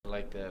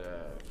like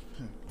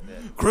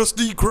that.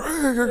 Krusty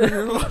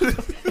Krab.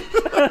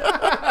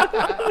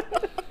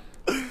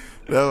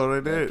 That one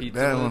right there.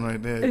 That one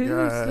right there.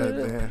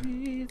 God damn.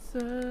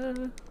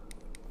 Pizza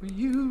for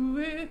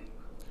you and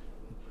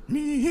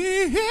Me.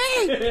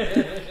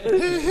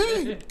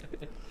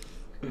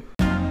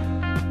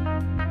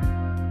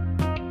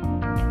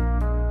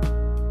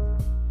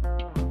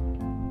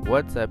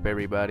 What's up,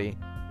 everybody?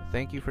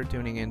 Thank you for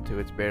tuning in to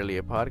It's Barely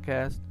a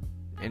Podcast.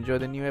 Enjoy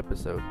the new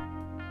episode.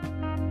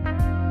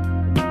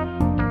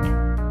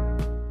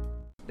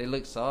 They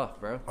look soft,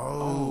 bro.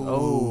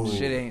 Oh,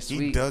 shit ain't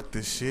sweet. He ducked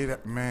the shit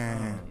up,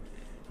 man.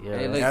 Yeah,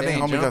 Hey, look, I they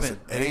think ain't homie got jumping. some-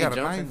 They they ain't got a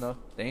jumping, knife? though.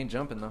 They ain't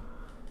jumping, though.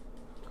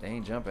 They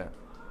ain't jumping.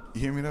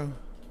 You hear me though?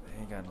 They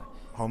ain't got no.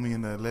 Homie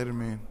in the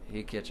Letterman.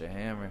 He'll catch a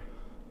hammer.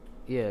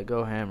 yeah,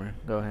 go hammer.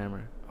 Go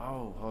hammer.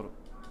 Oh, hold up.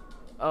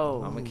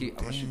 Oh. I'm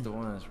gonna shoot the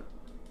ones.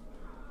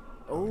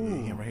 Oh, yeah,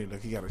 him right here.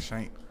 Look, he got a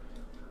shank.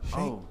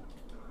 Oh,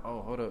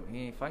 hold up.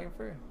 He ain't fighting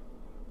for it?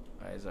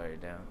 Alright, he's already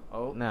down.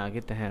 Oh, Nah,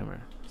 get the hammer.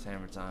 it's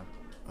hammer time.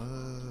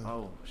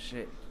 Oh,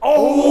 shit.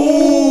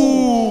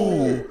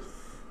 Oh!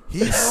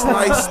 He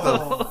sliced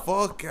the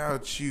fuck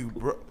out you,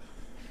 bro.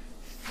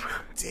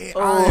 Damn,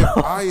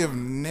 I have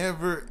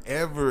never,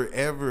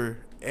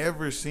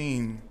 ever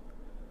seen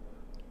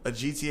a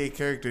GTA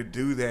character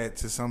do that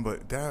to somebody.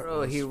 That Bro,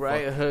 was he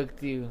right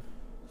hooked you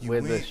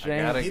with went- a I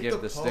shank. gotta hit give the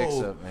the sticks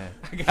pole. up, man.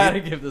 I gotta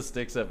give the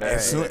sticks up.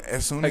 As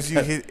soon as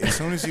you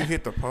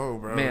hit the pole,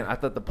 bro. Man, I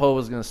thought the pole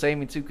was gonna save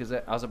me too, because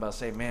I was about to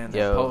say, man, that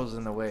Yo. pole's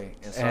in the way,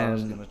 and so I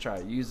was And- gonna try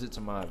to use it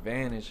to my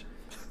advantage.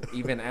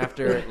 Even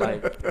after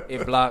like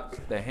it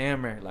blocked the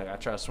hammer, like I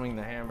tried to swing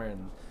the hammer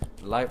and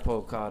the light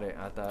pole caught it.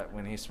 I thought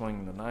when he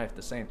swung the knife,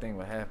 the same thing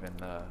would happen.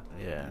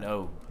 Yeah.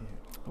 No.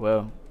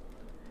 Well,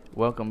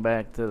 welcome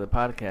back to the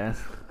podcast.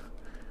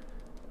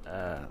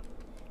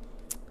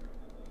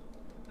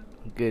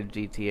 Good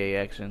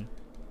GTA action.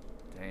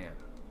 Damn.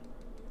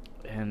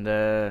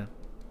 And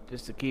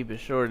just to keep it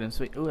short and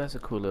sweet. Ooh, that's a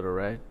cool little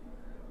ride.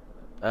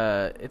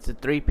 It's a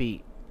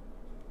three-peat.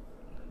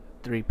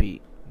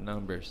 Three-peat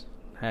Numbers.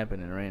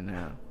 happening right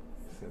now.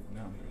 It's, You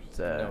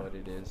know what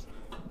it is.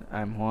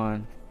 I'm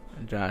Juan,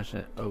 and Josh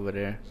over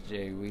there, It's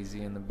Jay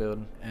Weezy in the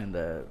building. and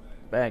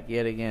back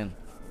yet again.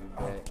 We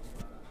back.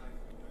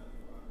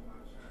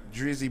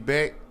 Drizzy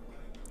back.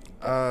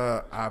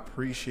 I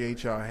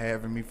appreciate y'all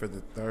having me for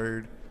the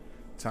third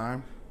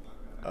time.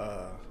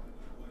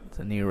 It's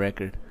a new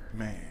record.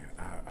 Man,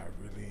 I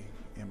really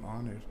am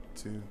honored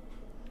to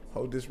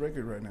hold this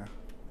record right now.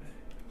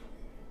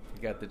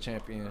 You got the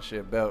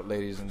championship belt,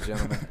 ladies and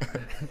gentlemen.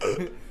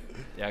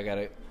 Y'all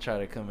gotta try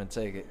to come and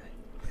take it.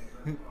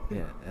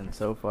 Yeah, and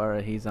so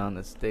far he's on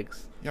the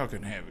sticks. Y'all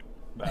can have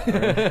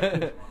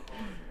it.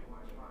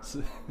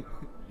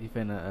 You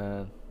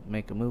finna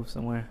make a move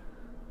somewhere?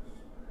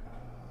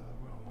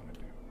 What I want to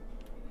do?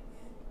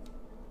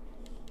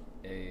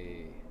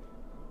 Hey.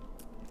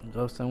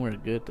 Go somewhere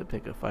good to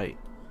pick a fight.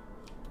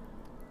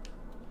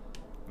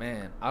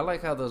 Man, I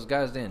like how those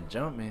guys didn't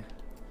jump me,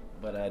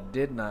 but I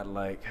did not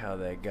like how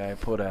that guy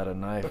pulled out a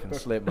knife and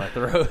slit my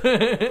throat.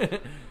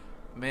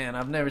 Man,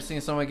 I've never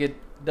seen someone get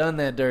done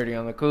that dirty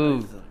on the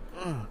cool.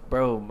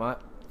 Bro, my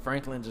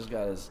Franklin just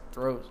got his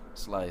throat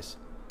sliced.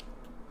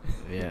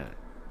 Yeah.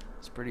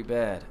 It's pretty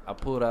bad. I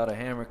pulled out a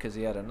hammer because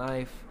he had a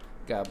knife,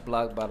 got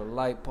blocked by the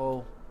light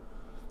pole,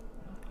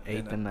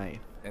 Ate the knife.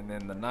 and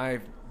then the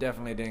knife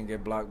definitely didn't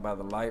get blocked by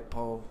the light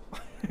pole.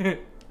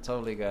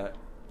 Totally got...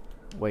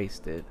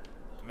 Wasted.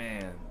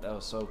 Man, that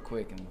was so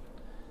quick and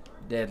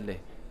deadly.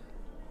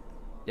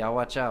 Y'all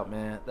watch out,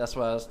 man. That's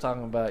what I was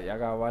talking about. Y'all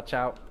gotta watch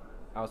out.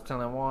 I was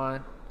telling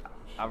Juan,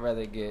 I'd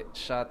rather get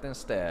shot than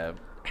stabbed.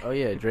 Oh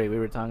yeah, Dre, we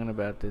were talking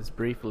about this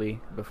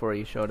briefly before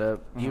you showed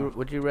up.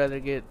 Would you rather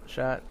get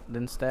shot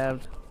than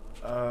stabbed?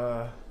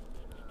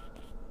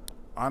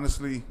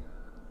 Honestly,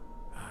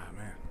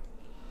 man,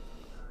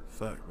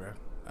 fuck, bro.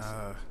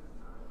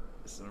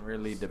 Some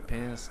really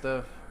depends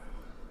stuff.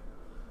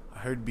 I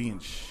heard being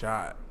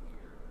shot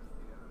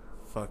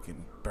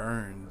fucking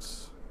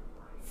burns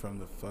from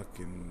the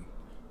fucking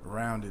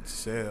round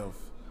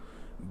itself,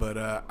 but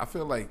I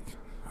feel like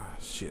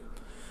shit,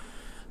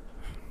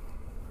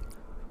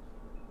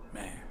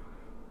 man.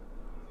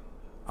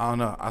 I don't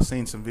know. I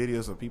seen some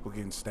videos of people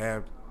getting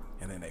stabbed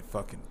and then they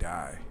fucking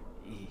die,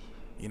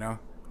 you know.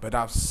 But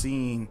I've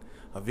seen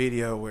a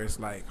video where it's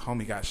like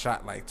homie got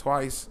shot like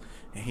twice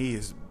and he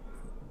is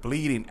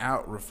bleeding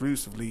out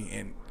profusely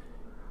and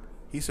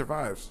he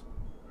survives.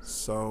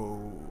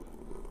 So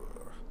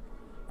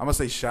I'm gonna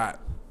say shot.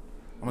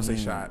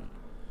 Shot.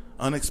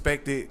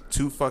 Unexpected,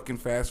 too fucking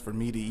fast for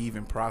me to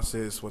even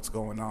process what's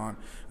going on.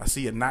 I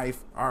see a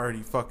knife, I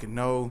already fucking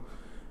know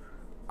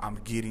I'm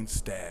getting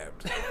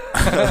stabbed.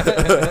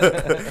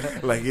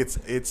 Like it's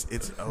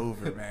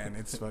over, man.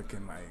 It's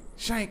fucking like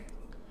shank.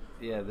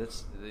 Yeah,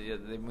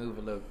 they move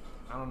a little.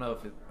 I don't know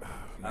if it.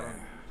 I don't.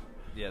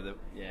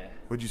 Yeah,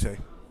 What'd you say?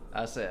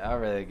 I said I'd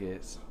rather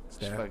get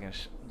Stabbed? fucking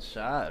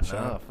shot. No,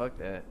 Shot? fuck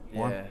that.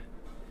 One?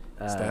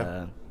 Yeah.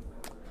 Stab?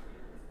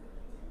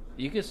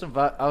 You can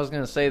survive. I was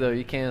gonna say though,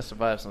 you can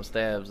survive some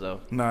stabs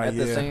though. Nah, At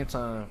the yeah. same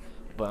time,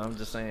 but I'm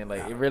just saying,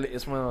 like,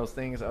 it's one of those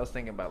things. I was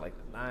thinking about like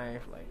the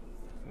knife, like,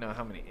 you know,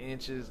 how many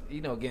inches,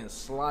 you know, getting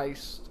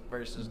sliced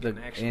versus The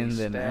getting actually in and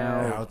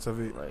stabbed. Out of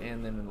it.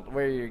 And then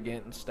where you're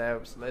getting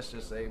stabbed, let's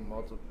just say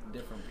multiple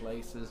different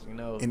places, you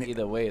know, And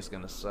either way it's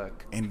gonna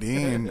suck. And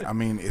then, I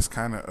mean, it's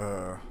kind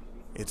of,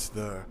 it's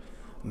the,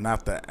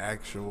 not the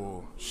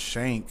actual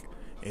shank,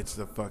 it's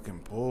the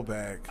fucking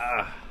pullback.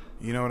 Ah,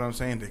 You know what I'm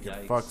saying? They can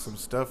Yikes. fuck some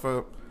stuff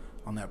up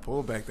on that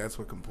pullback. That's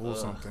what can pull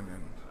something.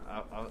 And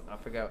I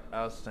forgot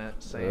I was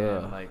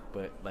saying like,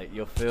 but like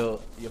you'll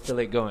feel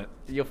it going.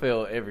 You'll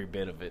feel every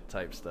bit of it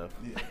type stuff.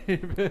 Yeah.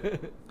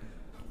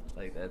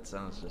 Like that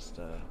sounds just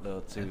a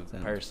little too That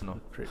sounds personal.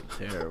 Pretty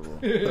terrible.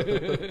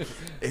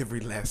 every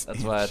last That's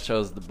inch. why I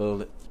chose the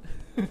bullet.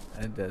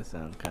 That does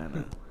sound kind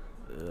of.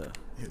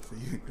 Yeah, so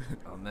you,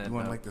 On that you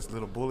want note. like this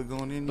little bullet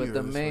going in you? But or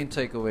the this main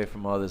fucking- takeaway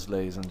from all this,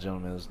 ladies and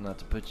gentlemen, is not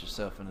to put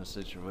yourself in a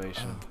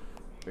situation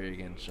where you're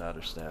getting shot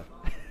or stabbed.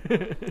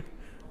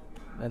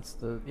 That's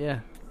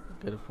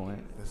good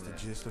point. That's the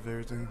gist of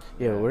everything?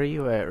 Yeah, where are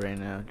you at right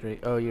now,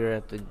 Drake? Oh, you're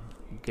at the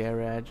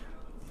garage.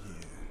 Yeah.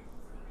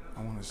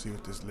 I want to see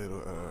what this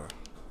little,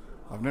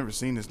 I've never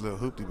seen this little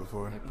hoopty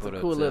before. They It's put a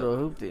up cool to- little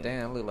hoopty.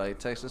 Damn, look like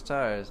Texas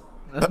tires.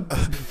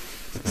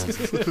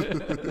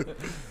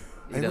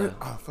 Hey,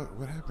 oh, fuck,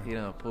 what happened? He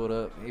done pulled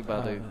up. He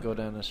about to go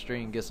down the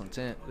street and get some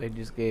tent. They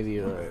just gave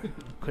you a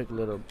quick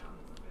little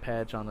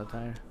patch on the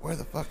tire. Where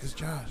the fuck is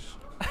Josh?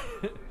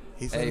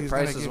 He said he Hey, was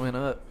gonna prices give- went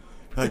up.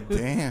 Like,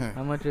 damn.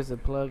 How much is a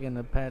plug in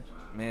the patch?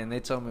 Man, they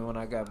told me when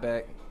I got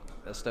back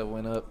that stuff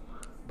went up.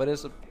 But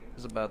it's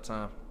about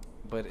time.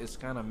 But it's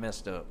kind of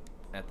messed up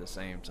at the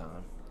same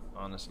time,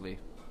 honestly.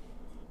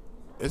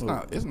 It's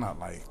not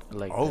like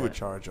Like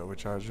overcharge,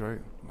 right?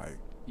 Like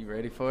You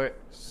ready for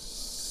it?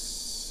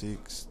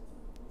 60.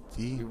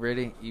 You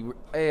ready?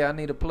 Hey, I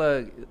need a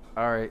plug.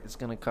 All right, it's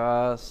going to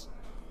cost.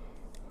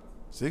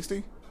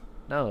 60?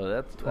 No,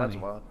 that's 20.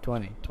 wild.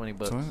 20. 20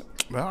 bucks. 20?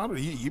 Well,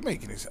 you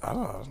making this. I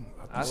don't know.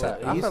 I It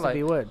thought- used feel to like-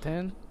 be what,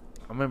 10?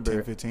 I remember.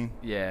 10, 15?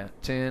 Yeah,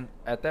 10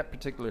 at that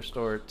particular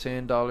store,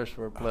 $10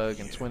 for a plug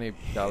and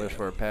 $20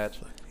 for a patch.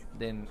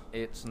 Then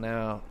it's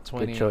now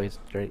 20. Good choice,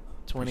 Drake.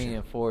 20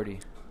 and 40.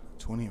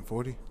 20 and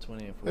 40?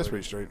 20 and 40. That's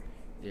pretty straight.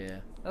 Yeah,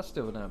 that's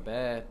still not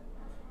bad.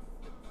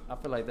 I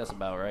feel like that's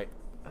about right.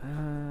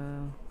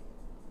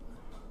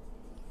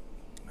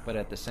 But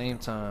at the same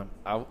time,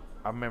 I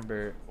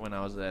remember when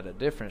I was at a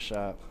different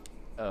shop,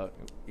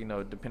 you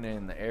know, depending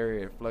on the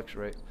area, it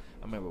fluctuates.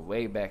 I remember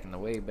way back when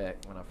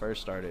I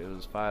first started, it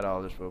was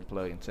 $5 for a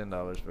plug and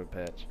 $10 for a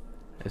patch.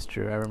 It's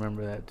true. I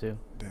remember that too.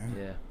 Damn.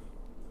 Yeah,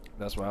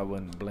 that's why I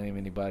wouldn't blame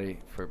anybody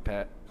for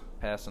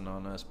passing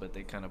on us, but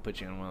they kind of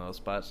put you in one of those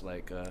spots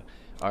like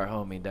our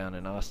homie down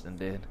in Austin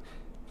did.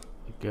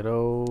 Good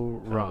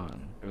old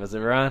Ron. Was it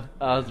Ron?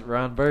 Oh, it was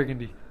Ron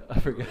Burgundy. I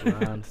forgot.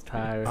 Ron's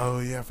tire. Oh,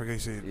 yeah, I forgot you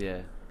said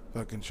Yeah,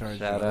 fucking charge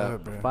Shout you out.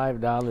 up, bro.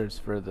 $5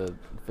 for the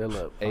fill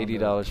up.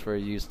 $80 for a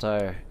used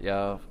tire.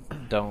 Y'all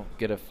don't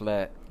get a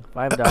flat.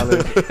 $5.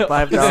 He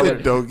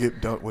said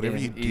 $5. don't, whatever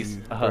in you do.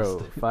 East Bro,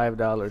 Austin.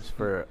 $5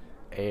 for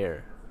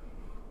air.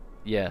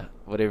 Yeah,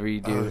 whatever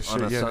you do Oh, on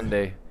shit, a yeah.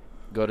 Sunday,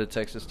 go to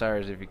Texas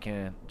Tires if you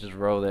can. Just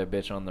roll that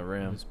bitch on the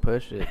rim. Just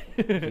push it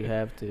if you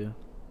have to.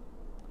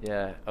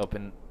 Yeah,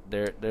 open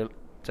their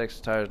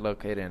Texas Tires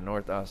located in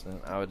North Austin.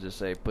 I would just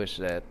say push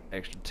that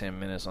extra 10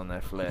 minutes on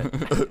that flat.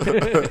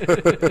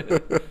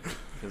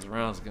 Because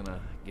Ron's gonna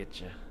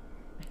get you.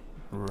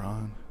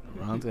 Ron.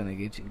 Ron's gonna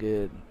get you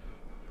good.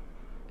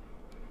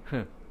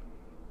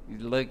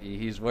 He's lucky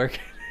he's working.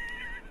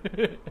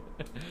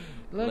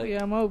 Lucky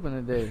I'm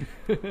open today.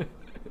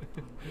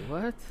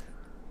 What?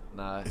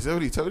 Nah. Is that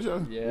what he told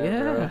y'all? Yeah.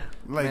 Yeah.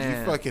 Bro. Like, Man.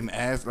 you fucking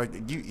ass. Like,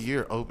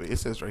 you're open. It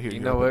says right here. You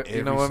you're know open what?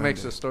 You know every what makes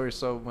Sunday. the story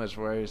so much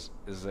worse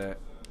is that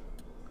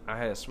I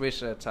had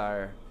switched that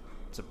tire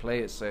to play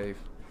it safe,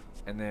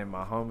 and then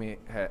my homie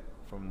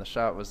from the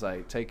shop was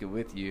like, "Take it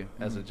with you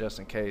as a just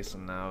in case,"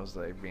 and I was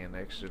like being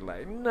extra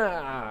like,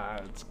 "Nah,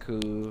 it's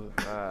cool.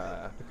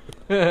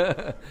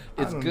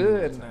 It's don't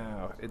good know.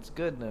 now. It's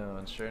good now."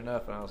 And sure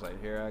enough, I was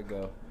like, "Here I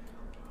go."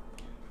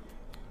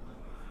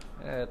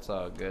 Yeah, it's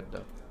all good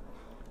though.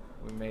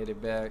 We made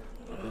it back.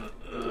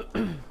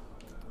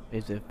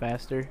 Is it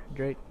faster,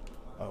 Drake?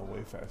 Oh,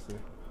 way faster.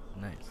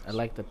 Nice. I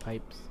like the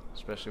pipes.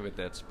 Especially with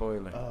that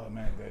spoiler. Oh,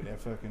 man,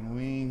 that fucking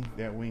wing.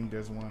 That wing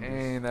does wonders.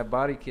 And that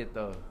body kit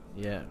though.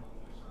 Yeah.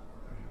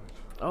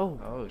 Oh.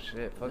 Oh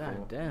shit! Fuck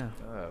God damn.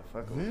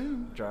 fuck Yeah.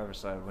 driver's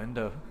side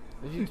window.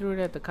 Did you throw it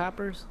at the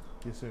coppers?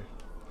 Yes, sir.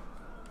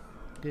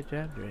 Good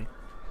job, Drake.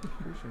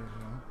 Appreciate it,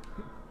 man.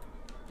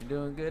 You're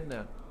doing good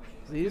now.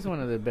 See, this is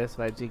one of the best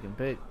fights you can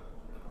pick.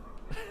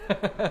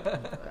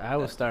 I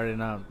was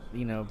starting out,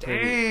 you know,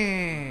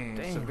 pretty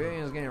Dang.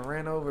 Civilians getting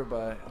ran over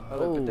by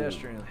other Oh,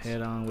 pedestrians.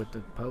 head on with the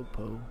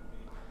po-po.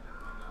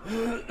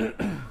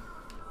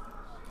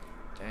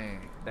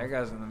 Dang, that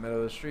guy's in the middle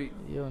of the street.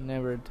 You'll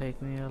never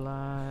take me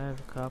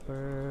alive,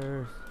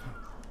 coppers.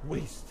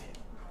 Wasted.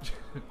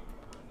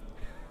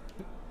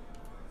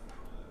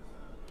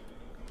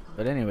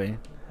 But anyway,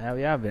 How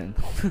y'all been?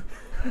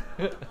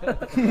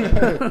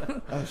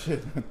 Oh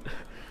shit.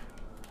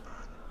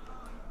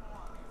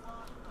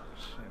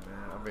 Shit,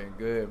 man, I've been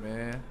good,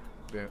 man.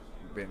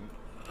 Been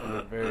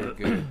very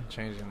good.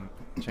 Changing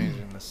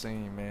the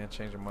scene, man.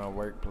 Changing my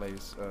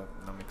workplace up,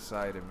 and I'm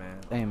excited, man.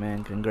 Hey,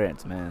 man,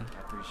 congrats, man. I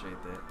appreciate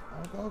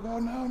that. Go,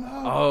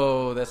 no.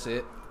 Oh, that's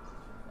it.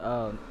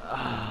 Oh,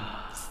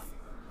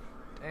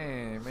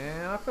 Dang,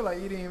 man. I feel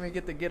like you didn't even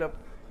get the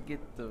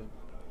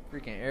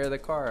freaking air of the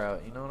car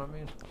out. You know what I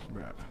mean?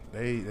 Bro,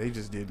 they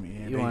just did me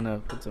in. you want to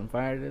put some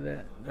fire to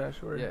that,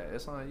 Joshua? Yeah,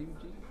 it's on you,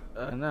 G.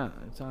 No,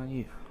 it's on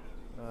you.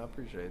 No, I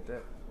appreciate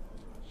that.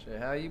 Shit,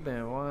 how you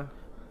been, Juan?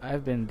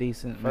 I've been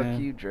decent, Fuck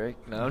man. you, Drake.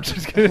 No, I'm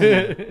just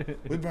kidding.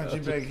 We brought you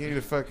back here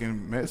to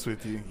fucking mess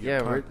with you.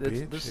 Yeah, punk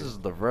this is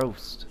the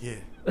roast. Yeah.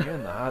 You're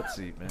in the hot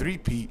seat, man.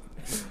 3-peat.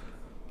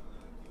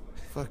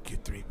 Fuck you,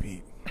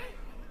 3-peat.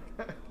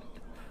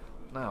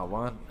 Nah,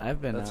 Juan.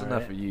 I've been That's all enough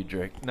right. for you,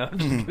 Drake. No, I'm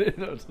just kidding.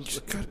 No, just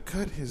Just kidding.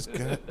 cut his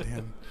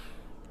goddamn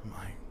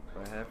mic.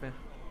 What happened?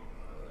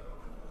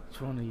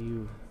 Which one of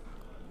you?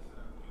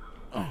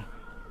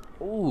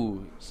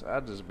 Ooh, so I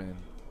just been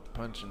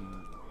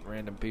punching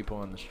random people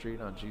on the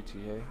street on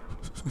GTA.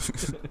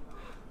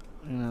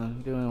 You know,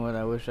 doing what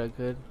I wish I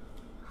could.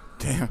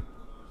 Damn.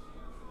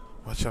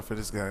 Watch out for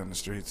this guy on the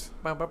streets.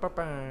 Bah, bah, bah,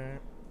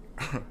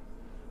 bah.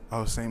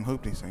 Oh, same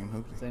hoopty. Same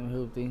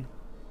hoopty.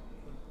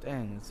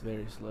 Dang, it's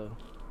very slow.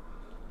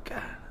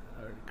 God,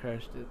 I already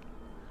crashed it.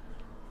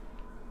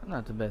 I'm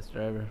not the best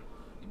driver.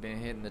 You been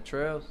hitting the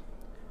trails?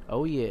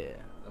 Oh, yeah.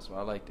 That's what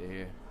I like to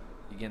hear.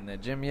 You getting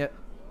that gym yet?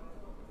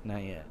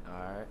 Not yet.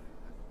 Alright.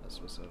 That's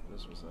what's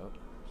up.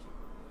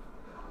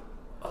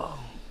 Oh.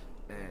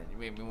 Man, you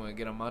made me want to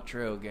get on my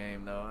trail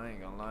game, though. I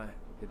ain't gonna lie.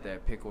 Hit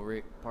that Pickle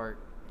Rick Park.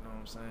 You know what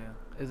I'm saying?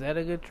 Is that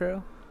a good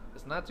trail?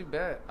 It's not too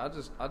bad. I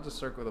just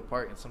circle the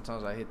park, and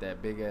sometimes I hit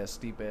that big ass,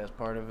 steep ass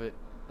part of it.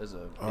 There's a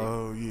big,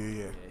 Oh,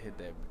 yeah. hit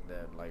that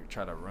like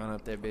try to run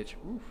up that bitch.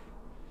 Oof.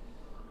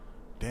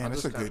 Damn, I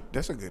that's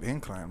just a good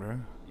incline, bro.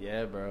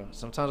 Yeah, bro.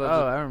 Sometimes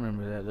I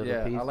remember that little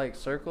yeah, piece. I like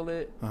circle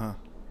it, Uh-huh.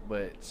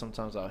 but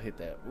sometimes I'll hit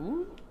that.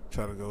 Ooh.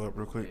 Try to go up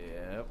real quick.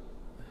 Yep.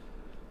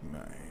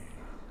 Man.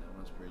 That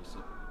one's pretty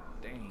sick.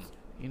 Dang.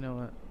 You know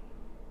what?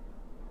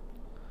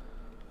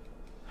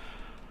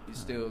 You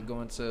still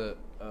going to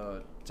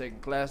taking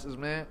classes,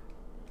 man?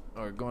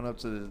 Or going up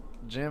to the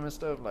gym and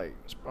stuff, like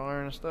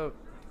sparring and stuff?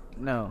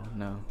 No.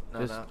 No.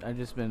 I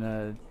just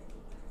been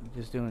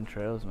just doing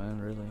trails, man.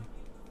 Really,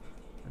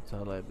 that's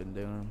all I've been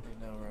doing.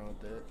 Ain't nothing wrong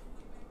with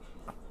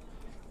that.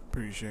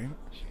 Appreciate it.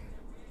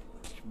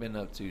 What you been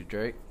up to,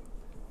 Drake?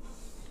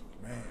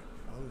 Man.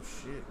 Oh,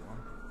 shit.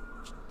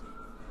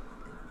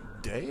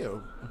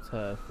 Damn. That's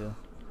how I feel.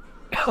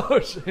 Oh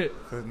shit!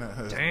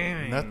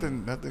 Dang.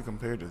 Nothing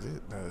compared to this.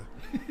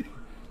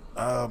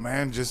 No.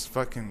 Man, just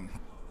fucking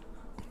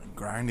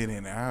grinding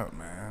it out,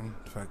 man.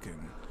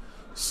 Fucking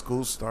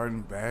school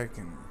starting back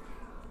and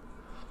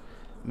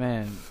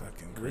Man,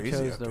 fucking we crazy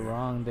chose out the there.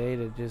 wrong day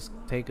to just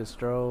take a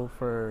stroll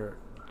for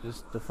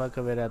just the fuck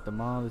of it at the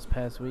mall this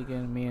past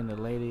weekend. Me and the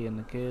lady and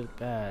the kid.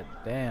 God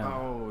damn.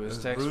 Oh, it's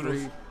That's tax free.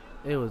 brutal.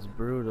 It was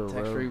brutal,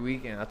 Tax free bro.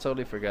 weekend. I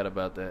totally forgot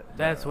about that.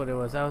 That's what it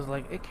was. I was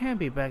like, it can't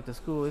be back to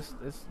school. It's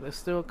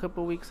still a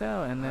couple weeks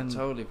out, and I then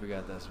totally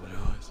forgot that's what it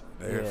was.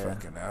 They're Yeah.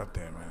 fucking out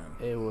there,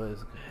 man. it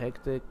was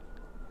hectic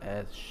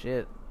as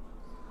shit.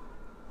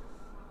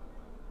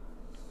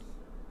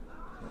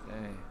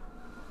 Dang.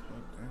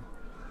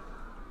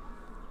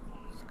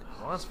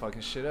 Juan's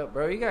fucking shit up,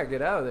 bro. You gotta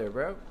get out of there,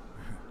 bro.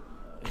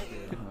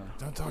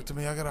 Don't talk to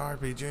me. I got an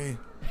RPG.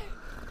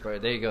 Bro,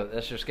 there you go.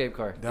 That's your escape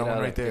car. That Get one out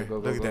of right there. Go,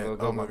 Look at that. Go,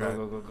 go, Oh my go, God.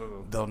 go, go, go,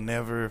 go. They'll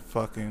never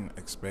fucking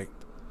expect.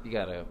 You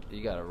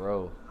gotta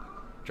roll.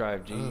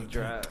 Drive, G. Oh,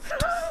 drive.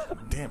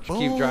 Damn. Just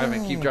keep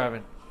driving. Keep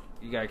driving.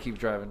 You gotta keep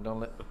driving. Don't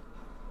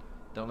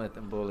let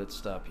them bullets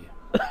stop you.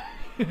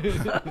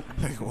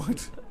 Like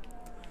what?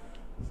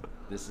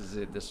 This is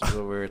it. This is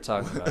what we were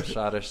talking about.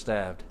 Shot or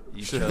stabbed.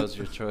 You chose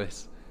your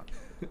choice.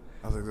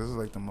 I was like, this is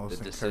like the most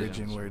The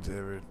encouraging decisions. words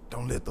ever.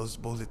 Don't let those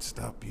bullets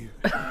stop you.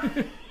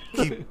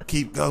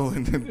 keep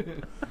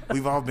going.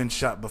 We've all been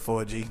shot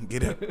before, G.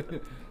 Get up.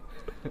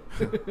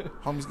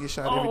 Homies get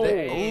shot every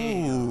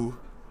day. Ooh.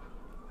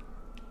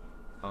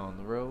 On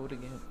the road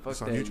again. Fuck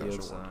It's on that you, yield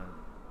Joshua. sign.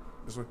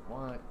 This way.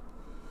 What?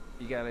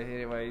 You gotta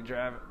hit it while you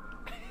driving.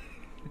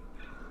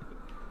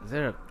 Is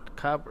there a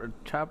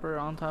chopper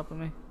on top of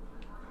me?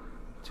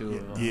 Two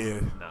of them. Yeah.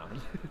 No.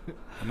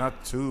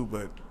 Not two,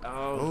 but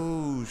Oh.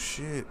 oh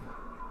shit.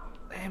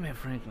 Damn it,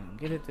 Franklin,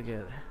 get it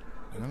together.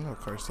 And that little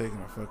car's taking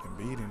a fucking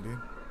beating,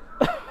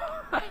 dude.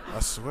 I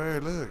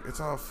swear, look, it's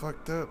all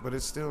fucked up, but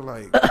it's still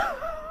like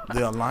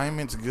the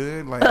alignment's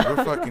good. Like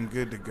we're fucking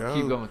good to go.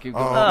 Keep going, keep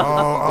going. Oh, Keep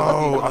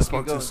oh, going, I keep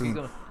spoke going, too keep soon.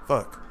 going.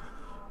 Fuck.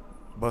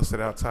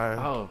 Busted out tire.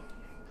 Oh.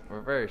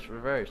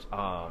 Reverse.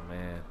 Oh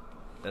man.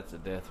 That's a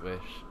death wish.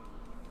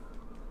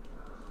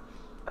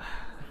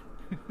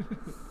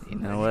 You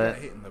Man, know he what?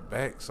 got hit in the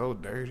back, so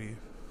dirty.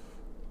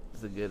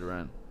 It's a good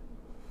run.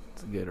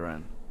 It's a good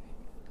run.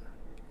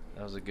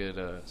 That was a good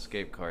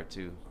escape car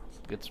too.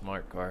 Good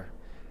smart car.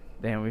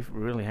 Damn, we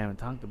really haven't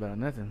talked about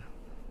nothing.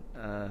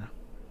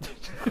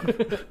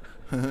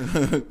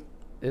 This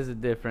is a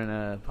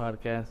different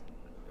podcast.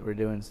 We're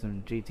doing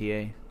some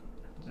GTA.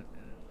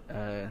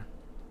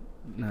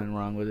 Nothing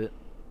wrong with it.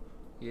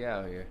 You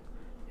out here.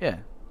 Yeah.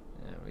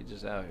 Yeah, we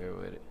just out here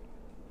with it.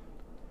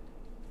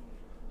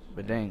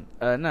 But dang.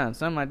 No,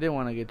 something I did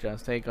want to get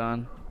y'all's take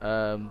on.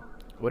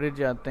 What did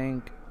y'all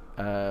think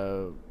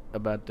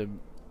about the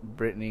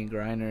Britney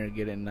Griner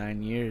getting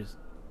 9 years?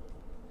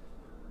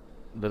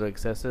 A little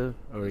excessive?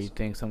 Or you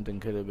think something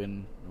could have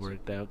been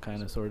worked out,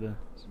 kind of, sort of?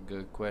 It's a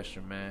good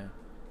question, man.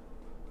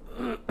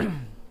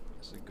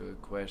 It's a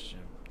good question.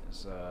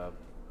 It's I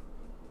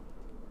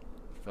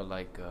feel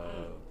like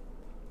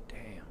damn,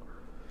 you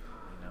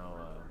know,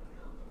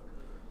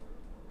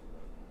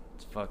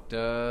 it's fucked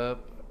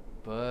up,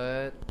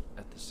 but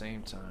at the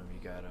same time you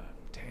gotta,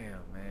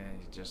 damn, man,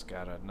 you just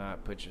gotta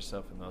not put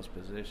yourself in those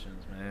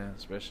positions, man,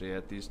 especially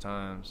at these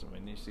times. I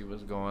mean, you see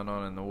what's going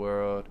on in the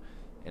world,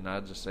 and I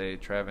just say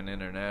traveling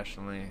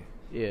internationally,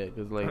 Yeah,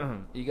 because like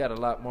you got a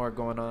lot more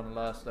going on. A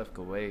lot of stuff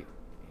could wait.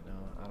 You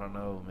know, I don't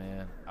know,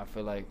 man. I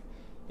feel like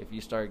if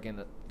you start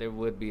getting, there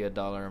would be a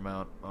dollar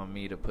amount on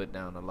me to put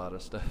down a lot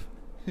of stuff.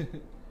 You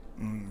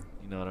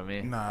know what I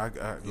mean? Nah,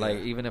 like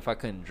even if I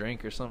couldn't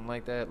drink or something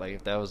like that, like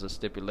if that was a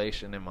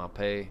stipulation in my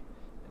pay,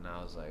 and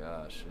I was like,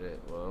 oh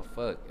shit, well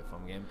fuck, if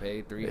I'm getting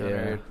paid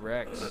 300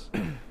 racks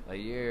a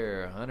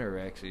year, 100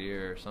 racks a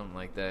year, or something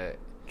like that.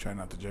 Try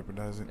not to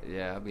jeopardize it.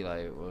 Yeah, I'd be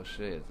like, well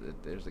shit,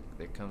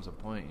 there comes a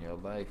point in your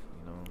life,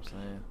 you know what I'm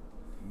saying?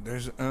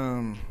 There's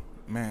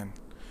man,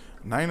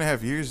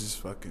 9.5 years is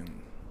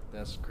fucking.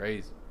 That's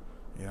crazy.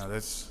 Yeah,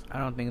 that's. I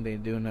don't think they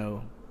do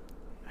know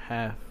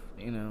half,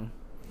 you know,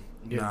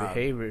 good Nah.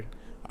 behavior.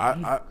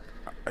 I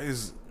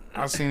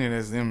seen it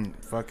as them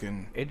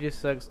fucking. It just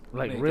sucks,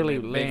 like Making really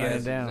it big laying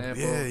as it an down.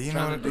 example, Yeah, you know,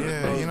 trying to do the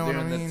yeah, most you know what I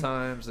during the mean.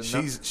 times and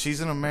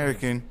She's an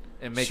American.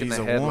 and making She's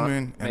the a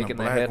woman and a making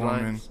the black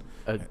woman.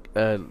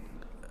 headlines.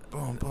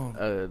 Boom, boom.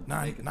 Uh,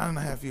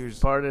 9.5 years.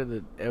 Part of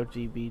the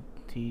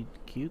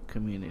LGBTQ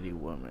community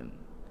woman.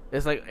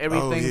 It's like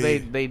everything yeah.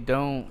 they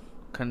don't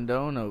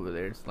condone over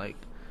there. It's like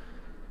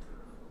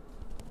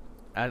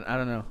I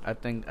don't know. I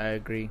think I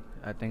agree.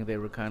 I think they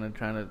were kind of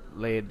trying to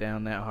lay it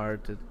down that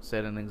hard to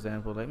set an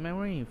example. Like, man,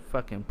 we ain't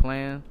fucking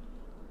playing.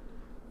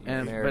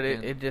 And but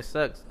it just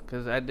sucks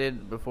because I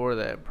did before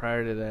that.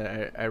 Prior to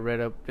that, I read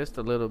up just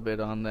a little bit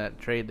on that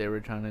trade they were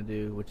trying to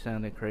do, which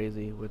sounded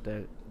crazy with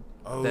that.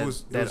 Oh, that, it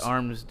was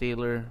arms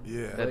dealer.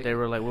 Yeah. That they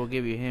were like, we'll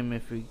give you him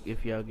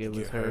if y'all give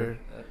us her.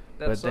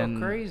 That's But then-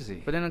 so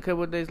crazy. But then a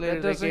couple of days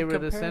later, they doesn't gave her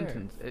the compare.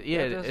 sentence. That Yeah,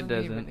 it doesn't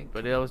even doesn't.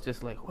 But it was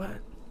just like, what?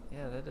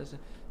 Yeah, that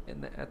doesn't.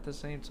 And at the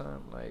same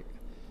time, like,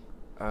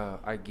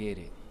 I get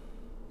it.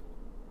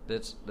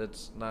 That's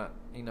not,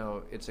 you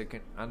know,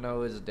 I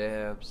know it's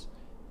dabs,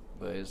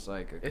 but it's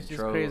like a It's just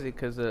control. crazy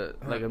because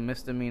like a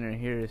misdemeanor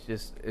here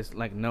is it's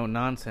like no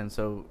nonsense.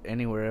 So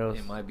anywhere else,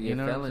 It might be you a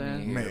know what I'm felony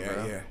saying? here, Man,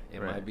 bro. yeah. It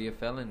Right. might be a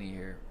felony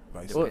here.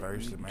 Vice Well,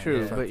 versa, man.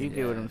 true, Fucking but you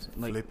get what yeah. I'm saying.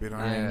 Like Flip it on.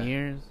 9 Yeah.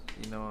 years.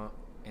 You know,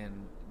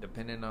 and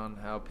depending on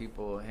how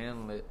people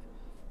handle it,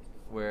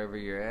 wherever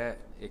you're at,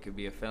 it could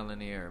be a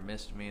felony or a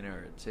misdemeanor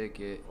or a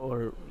ticket.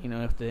 Or you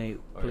know if they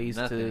Or please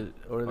to nothing.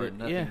 Or they,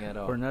 nothing yeah, at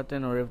all. or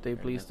nothing, or if they Or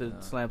please to nothing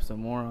at all. slap some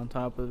more on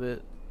top of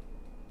it.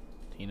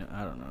 You know,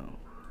 I don't know.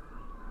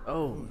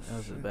 Oh, that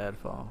was a shit. bad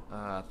fall.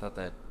 I thought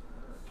that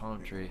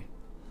palm tree.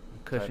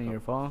 Cushion type your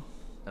of- fall.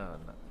 No.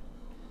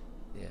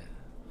 Yeah.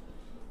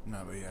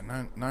 No, but yeah,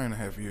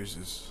 9.5 years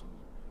is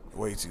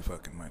way too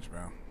fucking much,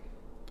 bro.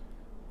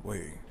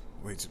 Way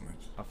too much.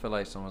 I feel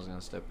like someone's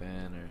gonna step in,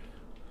 or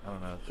I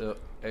don't know.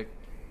 I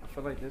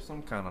feel like there's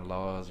some kind of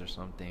laws or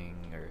something,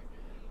 or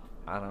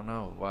I don't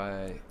know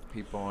why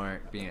people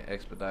aren't being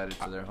expedited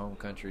to their home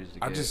countries to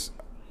get.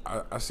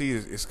 I see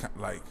it's kind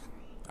of like,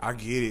 I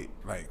get it.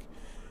 Like,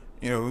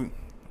 you know,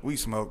 we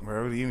smoke,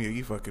 bro. Even if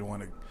you fucking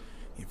want to,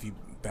 if you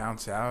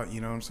bounce out, you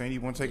know what I'm saying?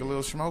 You want to take a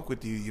little smoke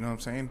with you, you know what I'm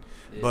saying?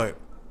 Yeah. But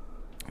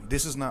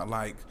this is not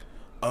like,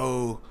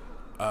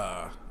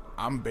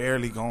 I'm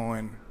barely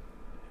going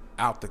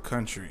out the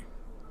country.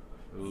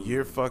 Ooh.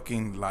 You're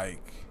fucking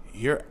like,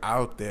 you're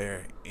out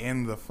there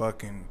in the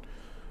fucking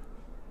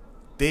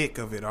thick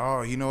of it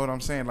all. You know what I'm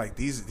saying? Like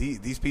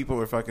these people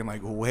are fucking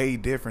like way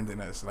different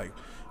than us. Like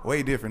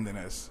way different than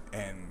us.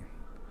 And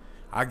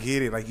I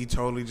get it. Like you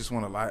totally just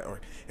want to lie, or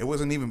it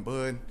wasn't even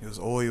bud. It was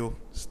oil.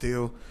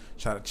 Still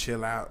try to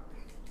chill out.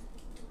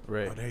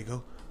 Right. Oh, there you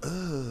go.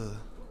 Ugh.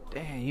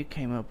 Damn, you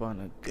came up on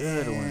a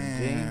good one,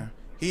 Damn. G.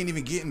 He didn't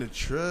even get in the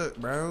truck,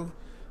 bro.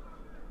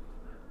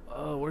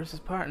 Oh, where's his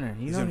partner?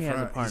 You He's know in he has a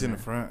front. partner. He's in the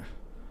front.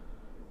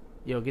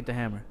 Yo, get the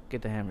hammer.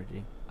 Get the hammer,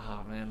 G.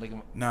 Oh man, look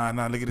at Nah.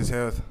 Look at his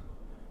health.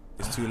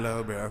 It's too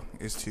low, bro.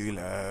 It's too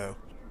low.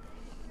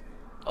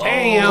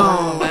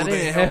 Damn, that they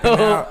didn't helping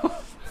help.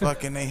 out.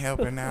 Fucking, they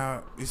helping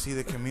out. You see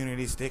the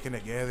community sticking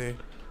together.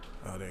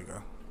 Oh, there you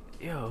go.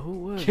 Yo, who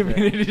was that?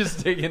 community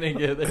sticking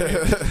together.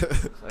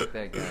 Like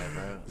that guy,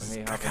 bro. Let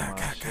me hop on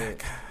my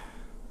shit.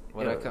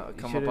 What Yo, I you come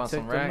up should've on some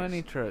took the racks?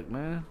 money truck,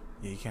 man.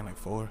 Yeah, you can't like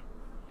 4.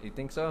 You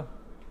think so?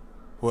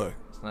 What?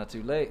 It's not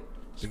too late.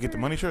 To get the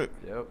money truck?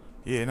 Yep.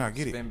 Yeah, no, I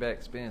get Spin it.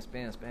 back, spin.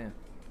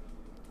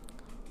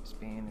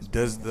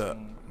 Does the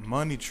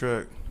money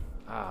truck...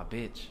 Ah,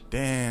 bitch.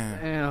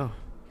 Damn.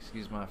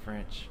 Excuse my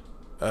French.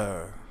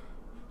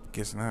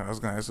 Guess not. I was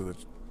going to ask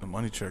if the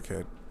money truck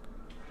had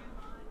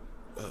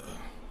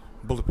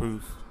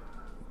bulletproof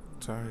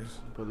tires.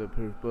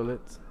 Bulletproof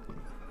bullets.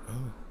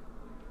 Oh.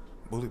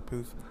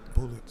 Bulletproof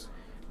bullets.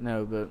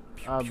 No, but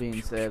all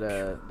being said,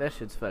 that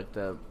shit's fucked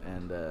up,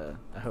 and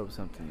I hope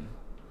something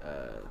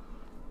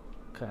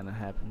kind of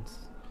happens.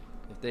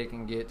 If they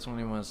can get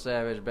 21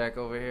 Savage back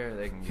over here,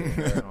 they can get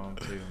her home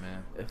too,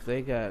 man. If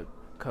they got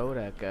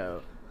Kodak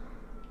out.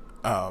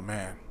 Oh,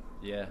 man.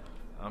 Yeah.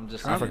 I'm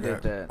just I saying.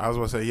 forgot. That. I was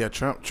going to say, yeah,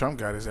 Trump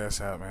got his ass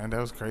out, man.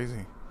 That was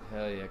crazy.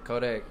 Hell yeah.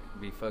 Kodak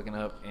be fucking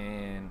up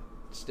and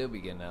still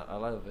be getting out. I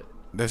love it.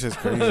 That's just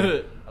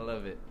crazy. I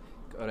love it.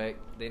 Kodak,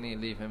 they need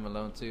to leave him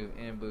alone too,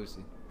 and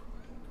Boosie.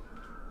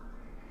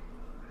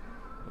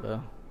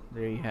 Well,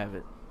 there you have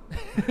it.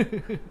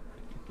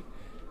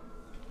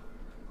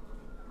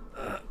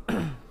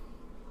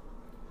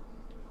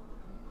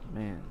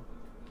 Man.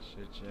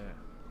 Shit, yeah.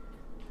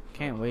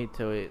 Can't wait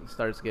till it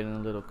starts getting a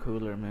little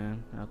cooler,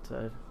 man,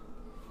 outside.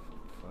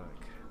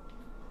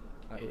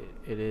 Fuck.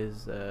 It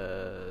is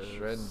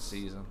shredding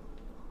season.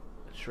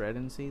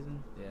 Shredding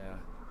season? Yeah.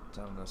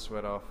 Time to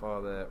sweat off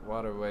all that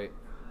water weight.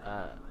 You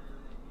know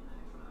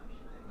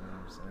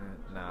what I'm saying?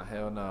 Nah,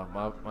 hell no.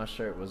 My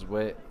shirt was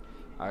wet.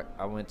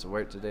 I went to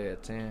work today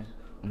at 10.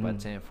 By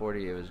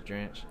 10:40 it was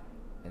drenched,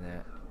 and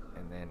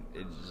then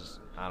it just,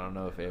 I don't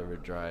know if it ever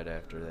dried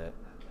after that.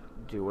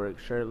 Did you work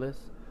shirtless?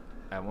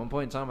 At one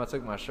point in time I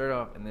took my shirt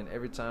off, and then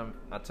every time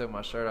I took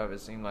my shirt off it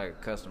seemed like a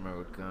customer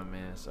would come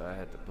in, so I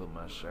had to put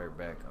my shirt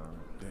back on.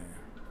 Damn.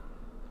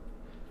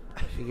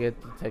 You should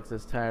get the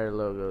Texas Tire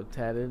logo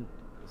tatted,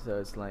 so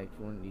it's like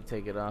when you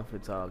take it off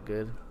it's all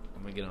good.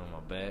 I'm gonna get it on my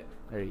back.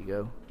 There you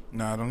go.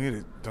 Nah, don't get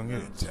it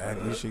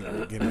tatted. You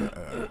should get it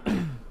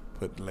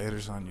put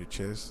letters on your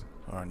chest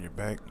or on your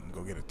back and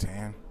go get a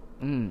tan.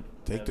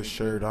 Take the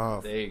shirt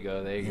off. There you go.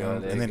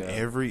 And then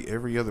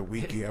every other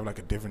week you have like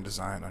a different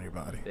design on your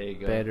body. There you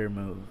go. Better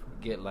move.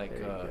 Get like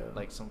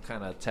some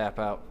kind of tap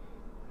out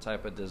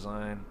type of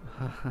design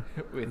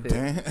with it.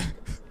 Damn.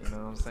 You know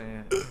what I'm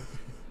saying?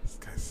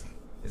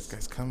 This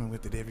guy's coming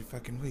with it every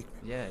fucking week.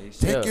 Yeah.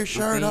 Take your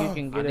shirt off.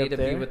 You I need to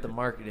be with the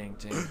marketing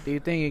team. Do you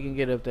think you can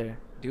get up there?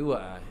 Do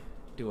I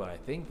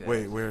think that?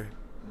 Wait, where?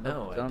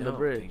 No, I on don't the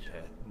bridge. think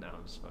that. No,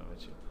 I'm just fucking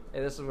with you. Hey,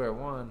 this is where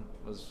one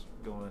was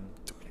going.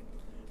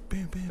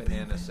 Bam, bam,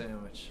 Banana bam.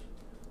 sandwich.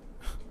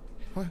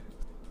 What?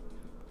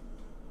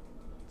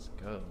 Let's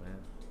go, man.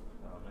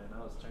 Oh man, I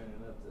was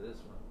turning up to this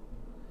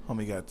one.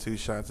 Homie got 2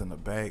 shots in the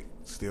back,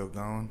 still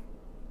going.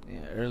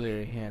 Yeah,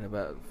 earlier he had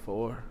about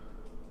 4.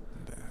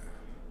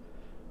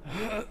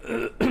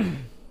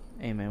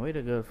 Hey man, way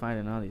to go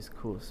finding all these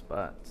cool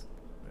spots.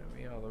 Man,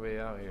 we all the way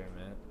out here,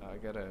 man.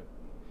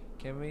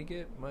 Can we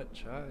get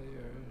much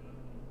higher?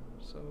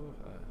 So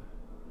high.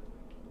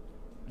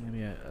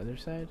 Maybe on the other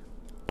side?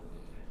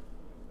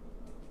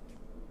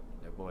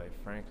 That boy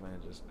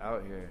Franklin just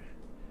out here.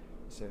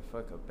 He said,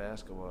 fuck a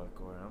basketball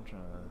court. I'm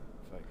trying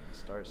to fucking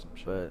start some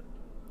shit. But,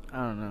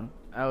 I don't know.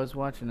 I was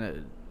watching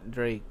a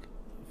Drake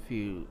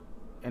few,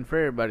 and for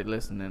everybody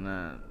listening,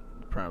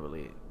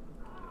 probably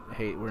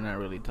hate we're not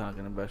really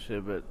talking about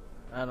shit, but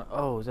I don't.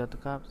 Oh, is that the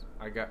cops?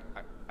 I got.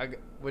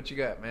 What you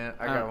got, man?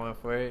 I got one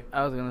for you.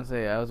 I was gonna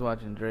say I was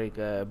watching Drake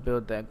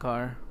build that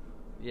car.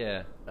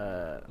 Yeah.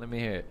 Let me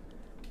hear it.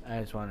 I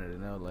just wanted to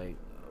know, like,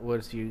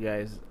 what's your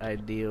guys'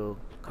 ideal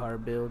car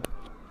build?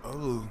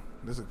 Oh,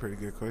 that's a pretty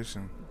good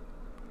question.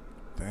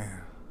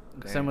 Damn.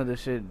 Some of the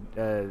shit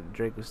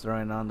Drake was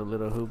throwing on the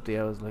little hoopty,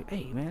 I was like,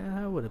 hey man,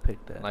 I would have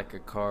picked that. Like a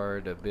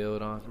car to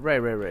build on. Right.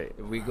 Are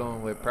we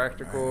going with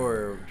practical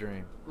or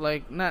dream?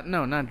 Like not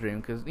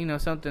dream, because you know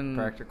something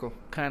practical.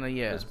 Kind of,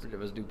 yeah. Let's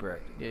do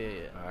practical.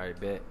 Yeah. All right,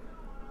 bet.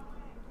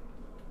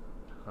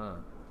 Huh.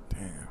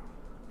 Damn.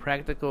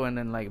 Practical, and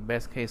then like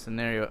best case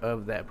scenario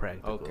of that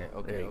practical. Okay.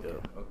 There you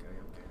go. Okay.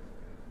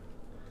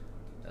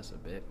 That's a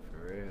bet for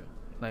real.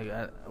 Like,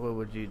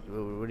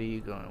 what are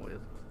you going with?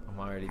 I'm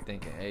already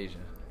thinking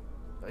Asian.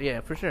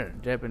 Yeah, for sure,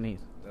 Japanese.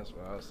 That's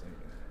what I was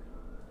thinking.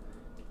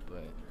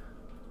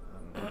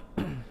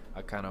 But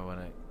I kind of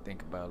want to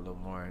think about it a little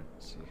more and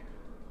see.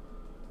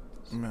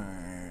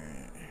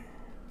 Man.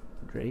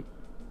 Drake.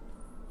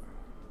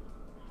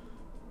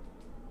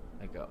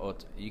 Like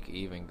you could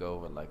even go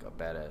with like a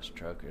badass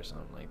truck or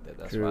something like that.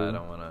 That's True. why I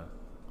don't want to,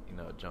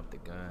 jump the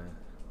gun.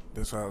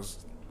 That's why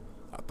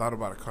I thought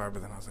about a car,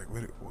 but then I was like,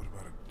 what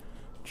about a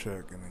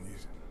truck? And then you.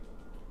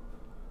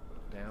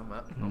 Damn,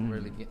 I'm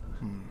really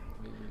getting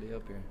really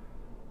up here.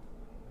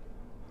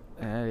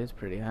 That is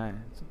pretty high.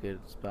 It's a good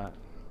spot.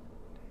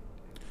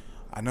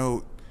 I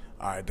know.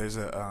 All right, there's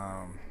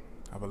I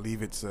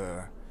believe it's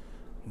a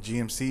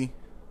GMC.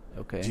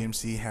 Okay.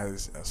 GMC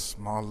has a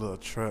small little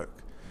truck.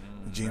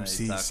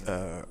 GMC's,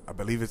 I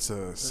believe it's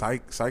a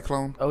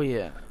Cyclone. Oh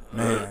yeah.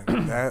 Man,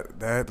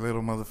 that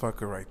little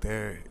motherfucker right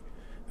there,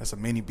 that's a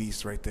mini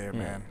beast right there,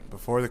 man.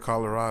 Before the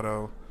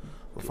Colorado,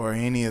 before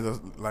any of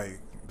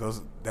the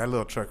that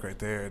little truck right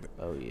there.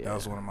 Oh yeah, that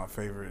was one of my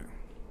favorite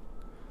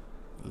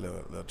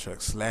little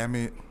trucks. Slam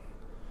It,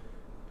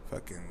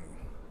 fucking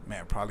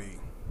man, probably.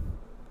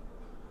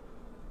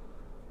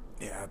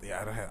 Yeah,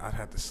 I'd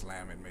have to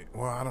Slam It, mate.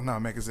 Well, I don't know,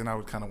 man, because then I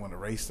would kind of want to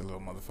race the little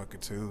motherfucker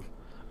too.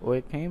 Well,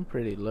 it came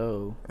pretty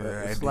low,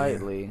 but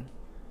slightly.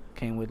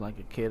 Came with like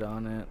a kit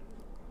on it.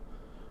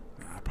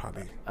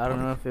 I don't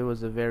know if it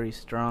was a very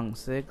strong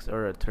 6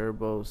 or a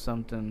turbo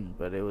something,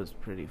 but it was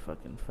pretty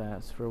fucking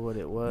fast for what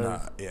it was.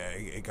 Nah, yeah,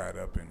 it got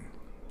up and.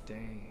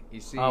 Dang, you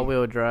see.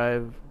 All-wheel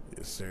drive.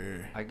 Yes,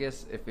 sir. I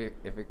guess if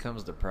it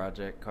comes to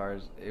project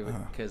cars, it would,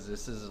 because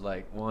this is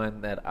like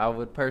one that I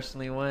would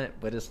personally want,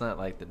 but it's not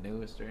like the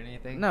newest or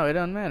anything. No, it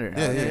doesn't matter.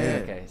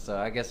 Yeah. Okay, so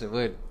I guess it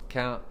would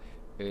count.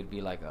 It would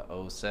be like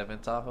a 07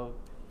 Tahoe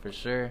for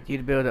sure.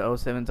 You'd build a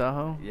 07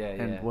 Tahoe? Yeah,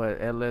 and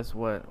what LS?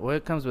 What? Well,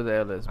 it comes with the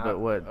LS, but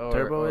what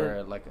turbo?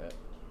 Or like a.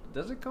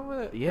 Does it come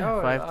with?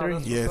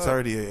 5.3. Yeah, it's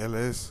already a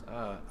LS.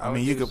 I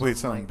mean, you could put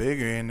something like,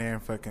 bigger in there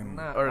and fucking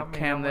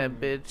cam that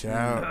bitch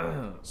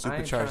out,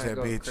 supercharge that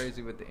go bitch.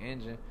 Crazy with the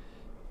engine.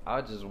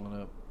 I just want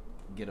to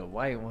get a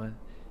white one,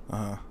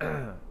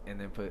 and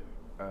then put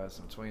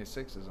some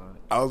 26s on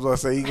it. I was about to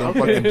say you gonna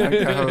fucking dunk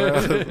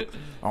that.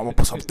 I'm gonna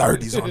put some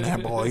 30s on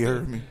that boy. You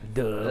heard me?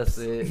 Dubs. That's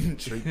it.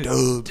 Straight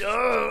dubs.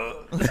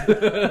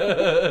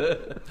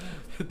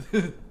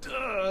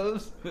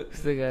 Dubs.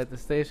 Still got the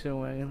station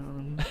wagon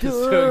on.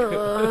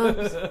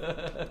 Dubs.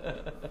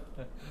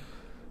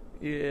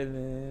 Yeah,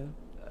 man.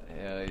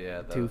 Hell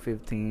yeah.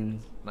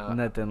 215.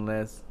 Nothing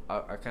less.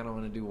 I kind of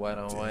want to do white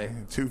on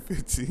white.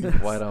 215.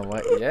 White on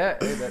white. Yeah,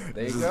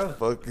 there you go.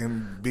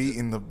 Fucking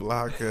beating the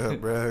block up,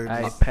 bro.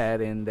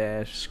 iPad in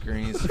dash.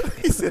 Screens.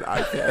 He said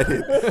iPad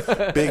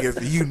in. Big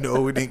as you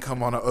know, it didn't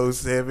come on an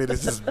 07.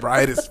 It's just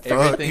bright as fuck.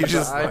 Everything's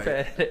just an like,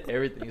 iPad.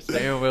 Everything.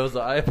 Steering wheel's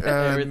an iPad.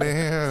 Everything.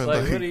 Damn,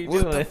 Like, what are you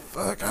what doing? the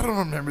fuck? I don't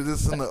remember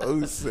this in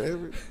the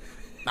 07.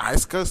 Nah,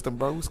 it's custom,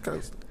 bro. It's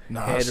custom.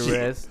 Nah,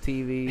 Headrest,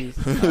 TVs.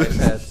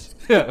 iPads.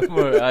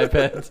 More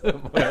iPads.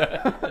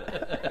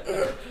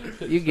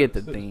 You get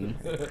the theme.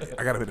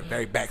 I gotta be in the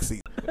very back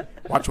seat.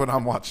 Watch what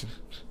I'm watching.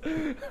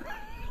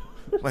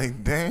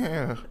 Like,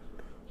 damn.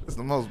 It's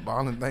the most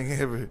balling thing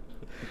ever.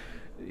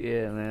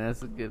 Yeah, man,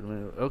 that's a good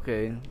move.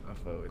 Okay. I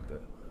fuck with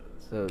that.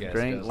 So Gas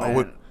drink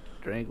guzzler.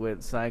 drink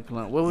with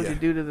Cyclone. What would you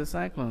do to the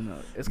Cyclone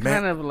though? It's Man.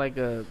 kind of like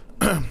a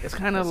it's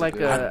kind of like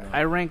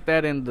I rank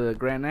that in the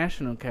Grand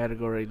National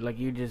category. Like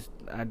I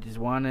just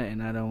want it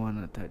and I don't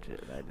want to touch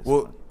it. I just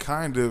want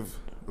kind of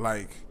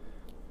like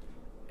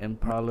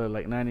Impala,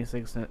 like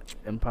 96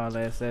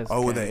 Impala SS.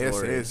 Oh, with the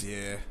category. SS,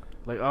 yeah.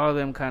 Like all of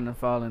them kind of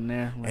fall in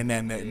there. Like, And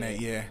then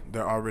that,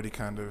 they're already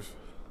kind of.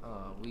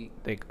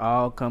 They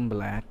all come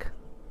black.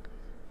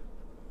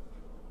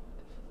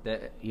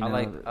 That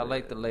I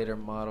like the later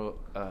model,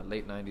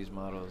 late '90s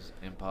models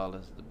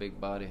Impalas, the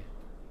big body,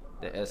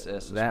 the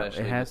SS especially. That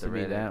it has with the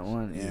to be red that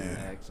one. Yeah.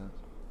 Accents.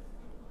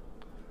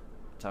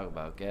 Talk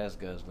about gas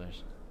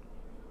guzzlers.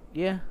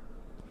 Yeah.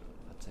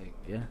 I take.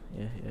 Yeah.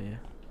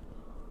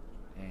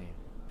 Damn.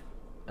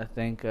 I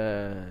think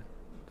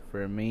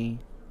for me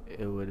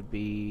it would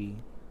be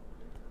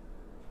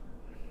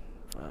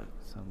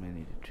so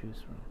many to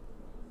choose from.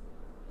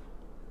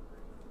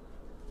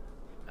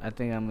 I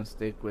think I'm gonna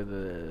stick with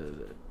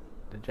the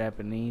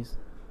Japanese.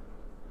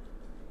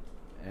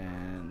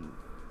 And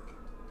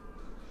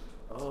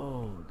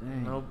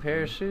dang, No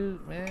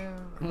parachute,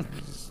 man.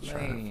 Just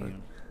trying to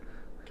Man.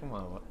 Come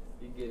on,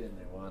 you get in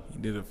there, Juan. He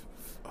did a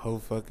whole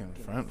fucking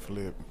front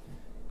flip.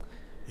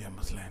 Yeah,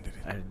 almost landed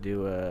it. I'd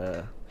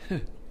do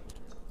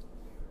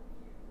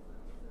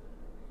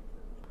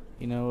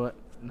you know what?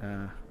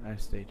 Nah, I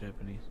stay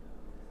Japanese.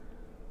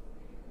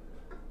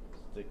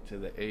 Stick to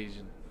the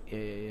Asian.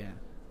 Yeah.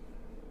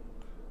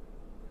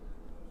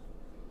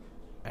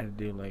 I'd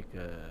do like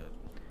a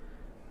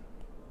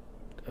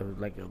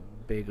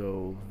big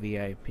old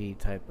VIP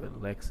type of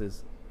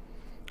Lexus.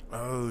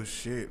 Oh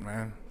shit,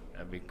 man.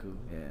 That'd be cool.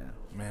 Yeah.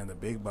 Man, the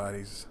big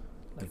bodies.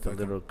 Like the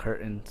little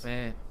curtains.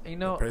 Man, you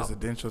know,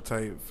 presidential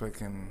type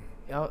fucking.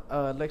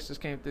 Lexus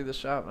came through the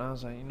shop and I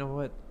was like, you know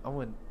what?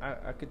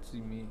 I could see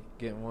me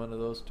getting one of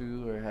those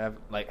too, or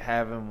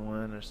having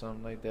one or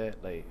something like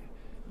that. Like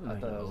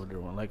an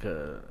older one, like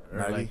a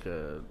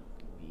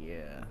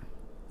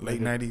late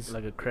 90s,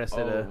 like a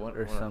Cressida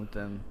or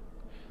something,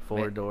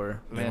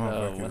 4-door.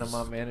 Man, one of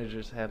my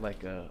managers had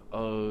like a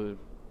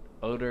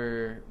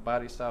older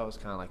body style. It was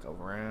kind of like a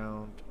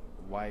round,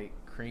 white,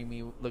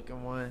 creamy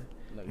looking one,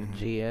 like a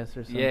GS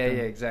or something. Yeah,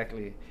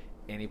 exactly.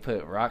 And he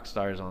put rock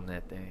stars on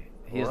that thing.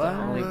 He's the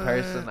only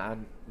person I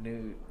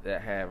knew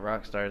that had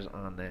rock stars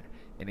on that,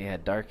 and he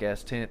had dark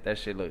ass tint. That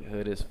shit looked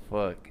hood as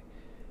fuck.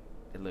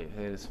 It looked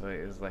hood as fuck.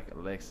 It was like a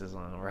Lexus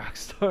on rock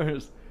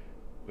stars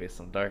with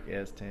some dark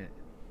ass tint.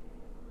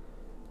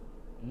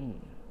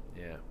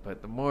 Yeah,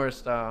 but the Morris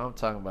style I'm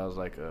talking about is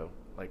like a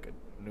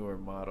newer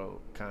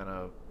model, kind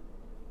of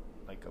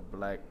like a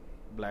black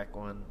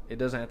one. It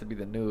doesn't have to be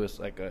the newest,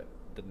 like the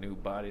new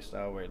body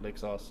style where it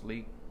looks all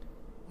sleek.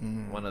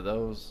 One of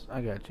those.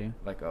 I got you.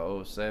 Like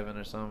a 07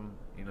 or something,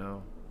 you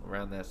know.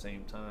 around that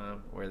same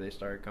time where they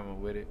started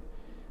coming with it.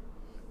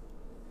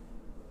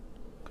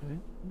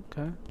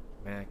 Okay.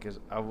 Man, because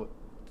I would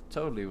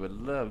totally would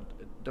love.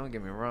 Don't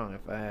get me wrong.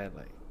 If I had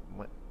like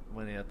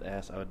money out the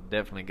ass, I would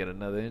definitely get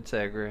another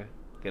Integra,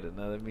 get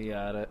another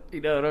Miata.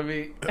 You know what I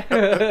mean?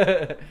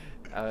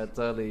 I would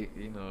totally,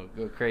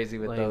 go crazy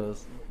with like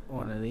those.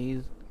 One of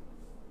these.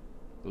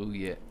 Ooh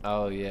yeah.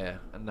 Oh yeah.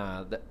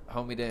 Nah,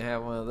 homie didn't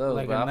have one of those.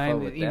 Like but a I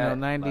fuck 90s, with that.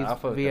 90s like, I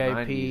fuck with the VIP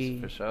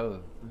 90s for sure.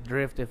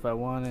 Drift if I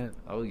want it.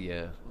 Oh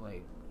yeah.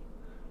 Like,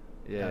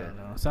 Yeah. I don't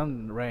know,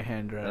 some right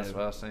hand drive. That's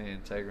what I was saying.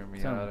 Integra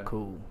Miata. Something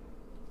cool.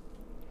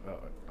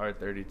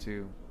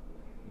 R32.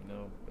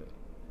 But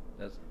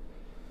that's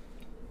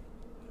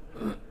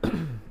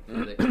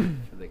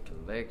for the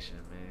collection,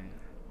 man.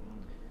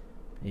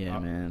 Yeah,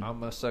 man.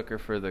 I'm a sucker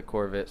for the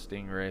Corvette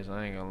Stingrays.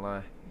 I ain't gonna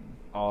lie.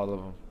 All of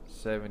them.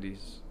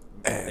 70s,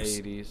 Ass.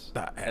 80s.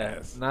 The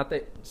ass. Not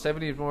that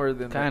 70s more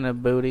than Kind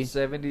of booty.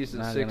 70s and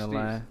Not 60s. gonna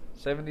lie.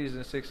 70s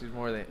and 60s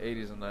more than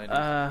 80s and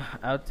 90s.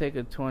 I'll take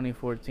a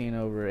 2014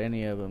 over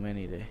any of them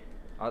any day.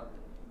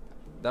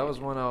 That was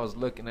one I was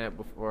looking at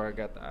before I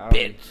got the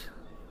Audi.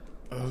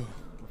 Oh.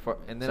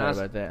 And then Sorry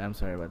about that. I'm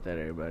sorry about that,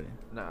 everybody.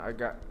 No,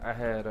 I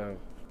had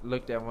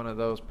looked at one of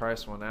those,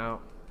 priced one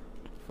out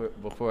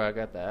before I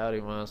got the Audi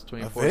ones.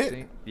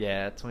 2014.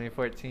 Yeah,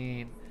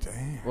 2014.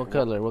 Damn. What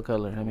color?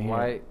 Let me hear.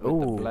 White with Ooh,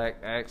 the black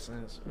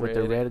accents. with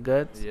the red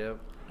guts. Yep.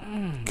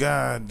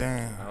 God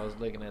damn. I was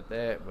looking at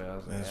that, but I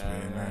was That's like,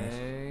 very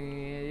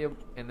nice. Yep.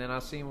 And then I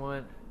seen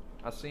one.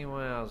 I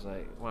was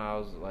like, when I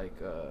was like,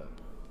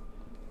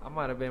 I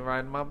might have been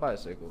riding my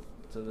bicycle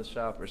to the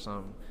shop or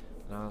something.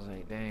 And I was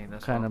like, dang,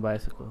 that's Kind of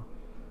bicycle.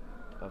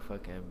 a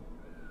fucking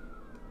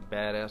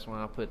badass one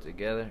I put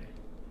together.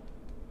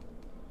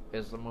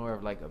 It's more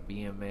of like a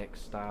BMX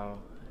style.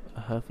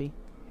 A Huffy.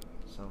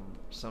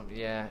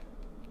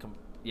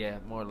 Yeah,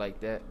 more like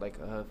that, like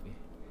a Huffy.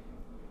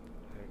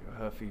 Like a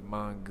Huffy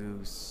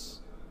Mongoose.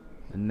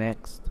 The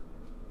next.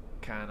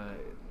 Kind of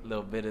a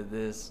little bit of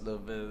this, a little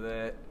bit of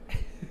that.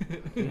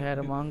 You had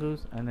a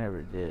mongoose? I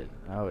never did.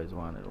 I always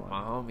wanted one. My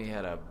homie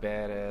had a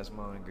badass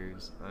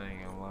mongoose. I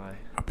ain't gonna lie.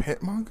 A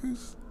pet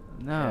mongoose?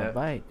 No, Yeah.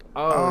 bike.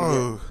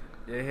 Oh.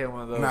 Yeah, he had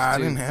one of those. Nah, I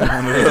too. didn't have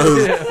one of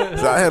those.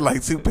 So I had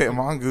like 2 pet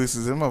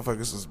mongooses. Them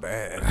motherfuckers was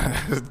bad.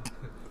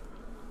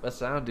 What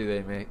sound do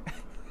they make?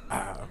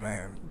 Ah,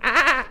 man.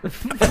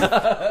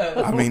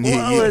 I mean,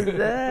 What was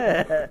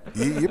that?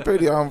 you're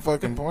pretty on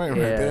fucking point right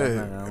Yeah,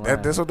 there. I'm not gonna lie.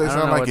 That's what they I don't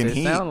sound know like what in they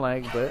Heat. sound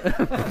like, but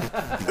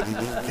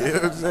You know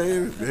what I'm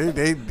saying?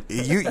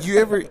 You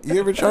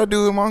ever try to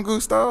do a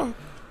mongoose style?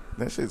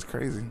 That shit's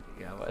crazy.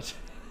 Yeah, watch.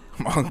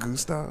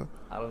 Mongoose style.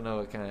 I don't know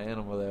what kind of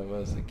animal that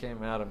was. It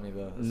came out of me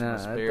though. It's nah, my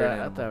spirit I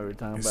animal. thought we were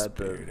talking Your about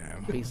the spirit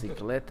animal.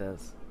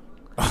 bicicletas.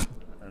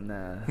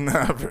 Nah,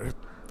 Nah, bro.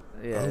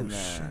 yeah, Oh, nah.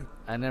 shit.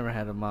 I never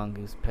had a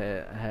mongoose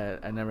pet.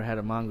 I never had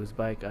a mongoose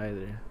bike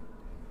either.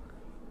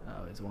 I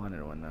always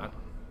wanted one though.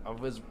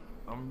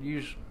 I'm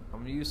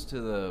used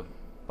to the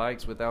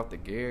bikes without the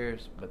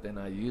gears, but then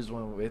I used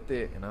one with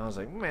it, and I was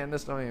like, man,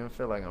 this don't even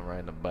feel like I'm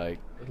riding a bike.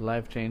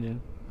 Life changing.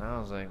 And I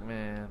was like,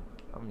 man,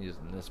 I'm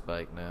using this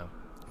bike now.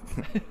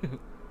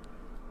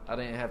 I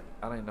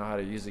didn't know how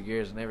to use the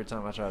gears, and every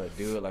time I tried to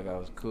do it like I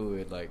was cool,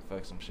 it like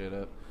fuck some shit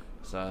up.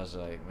 So I was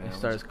like, man, It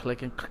starts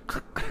clicking.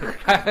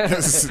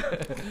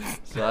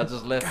 So I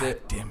just left God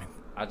it. damn it.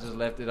 I just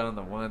left it on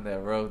the one that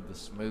rode the The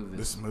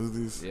smoothest.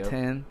 smoothies. Yep.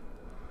 10.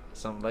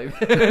 Something like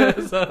that.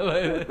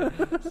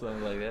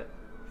 Something like that.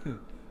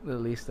 The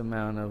least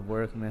amount of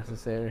work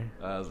necessary.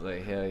 I was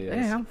like, hell yes.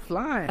 Damn, I'm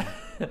flying.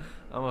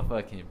 I'm a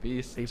fucking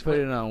beast. He put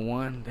it on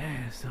one.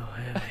 Damn, it's so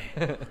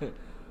heavy.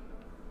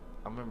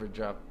 I remember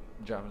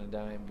dropping it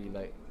down and be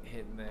like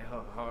hitting that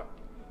hard.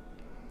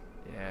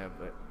 Yeah,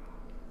 but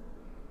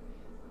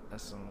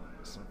that's some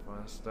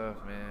fun stuff,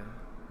 man.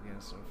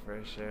 Getting some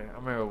fresh air. I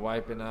remember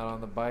wiping out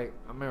on the bike.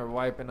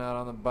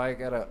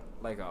 At a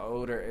like an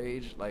older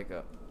age, like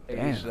a age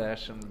Damn. that I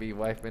shouldn't be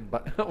wiping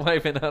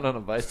out on a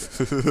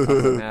bicycle.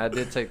 Man, I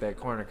did take that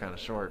corner kind of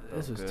short. Though,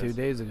 This was 'cause 2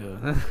 days ago.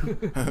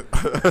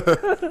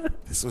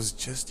 This was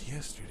just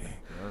yesterday.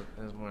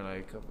 It was more like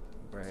a couple,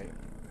 right?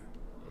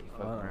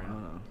 Hold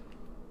on.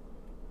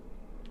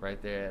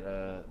 Right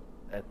there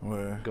at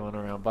Where? going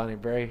around Bonnie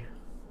Bray,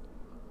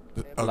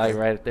 Okay. like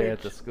right there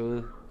at the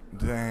school.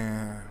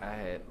 Damn. I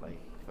had like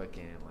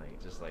fucking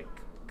like just like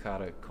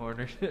caught a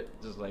corner,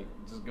 just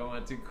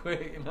going too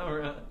quick, and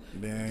around.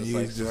 Damn, Just you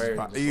like just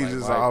swerved, you like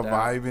just all wiped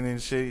out. vibing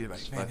and shit. You're like,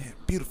 Just man, fuck- yeah,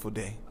 beautiful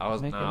day. I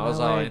was Making I was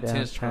my all way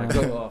intense trying to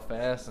downtown. go all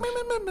fast, and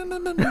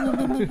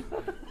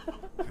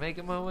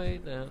making my way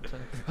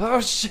downtown. Oh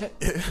shit!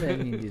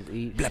 Then you just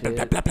eat Blah, blah,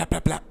 shit. blah, blah, blah,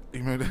 blah. You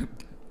remember that?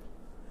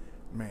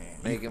 Man.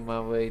 Making my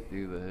way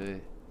through the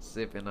hood,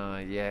 sipping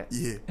on yak.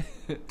 Yeah.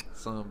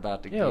 So I'm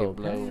about to Yo, get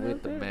blow can you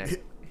with the help Mac.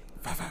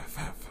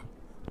 Five.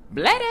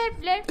 Black.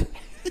 Black.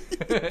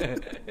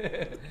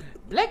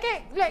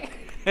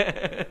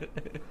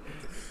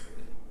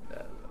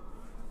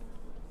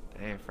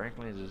 Damn,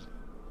 Franklin just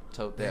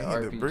tote that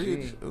Dang, the RPG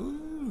bridge.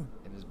 Ooh.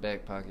 in his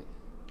back pocket.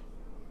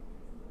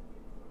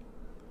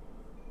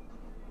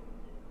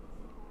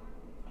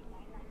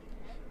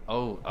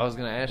 Oh, I was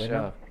gonna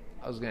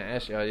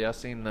ask y'all. Y'all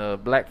seen the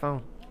Black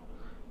Phone?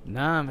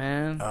 Nah,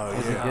 man. Oh,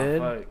 Is yeah. it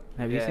good? Fuck.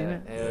 Have you seen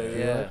it? Hell Did you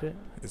yeah. watch it?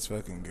 It's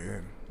fucking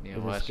good. Yeah, Is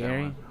it watch that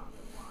scary? one.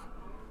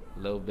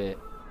 Little bit.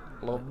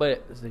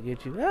 Does it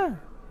get you?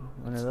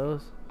 One of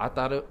those. I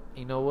thought it.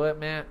 You know what,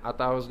 man? I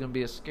thought it was gonna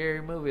be a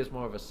scary movie. It's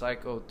more of a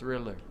psycho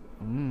thriller.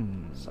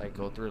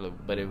 Psycho thriller,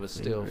 but it was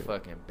still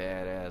fucking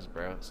badass,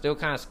 bro. Still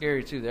kind of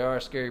scary too. There are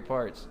scary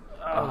parts.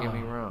 Don't get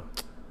me wrong.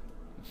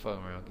 Fuck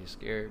around, get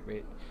scared,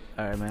 bitch.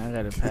 All right, man.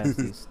 I gotta pass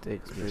these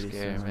sticks pretty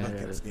scared, soon.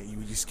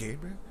 man. You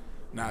scared, bro?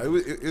 Nah,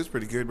 it was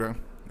pretty good, bro.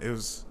 It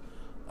was.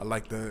 I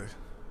like the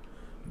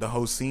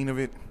whole scene of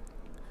it.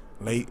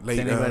 Late. Did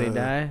anybody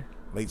die?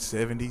 Late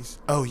 70s.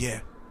 Oh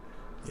yeah.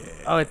 Yeah.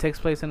 Oh, it takes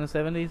place in the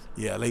 70s?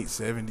 Yeah, late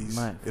 70s.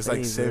 My It's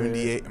like favorite.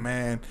 78,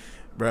 man,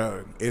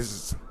 bro.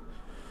 It's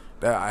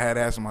that I had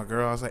asked my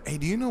girl. I was like, "Hey,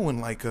 do you know when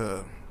like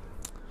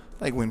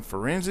when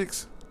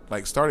forensics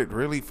like started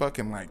really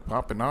fucking like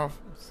popping off?"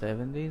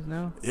 70s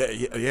now?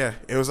 Yeah.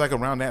 It was like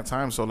around that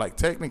time. So like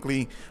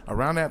technically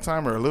around that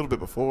time or a little bit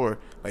before,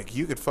 like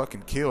you could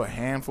fucking kill a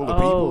handful of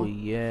people. Oh,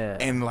 yeah.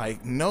 And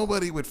like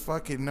nobody would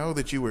fucking know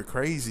that you were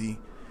crazy.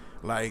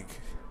 Like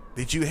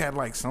that you had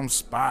like some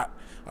spot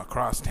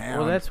across town.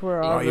 Well, that's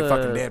where all your the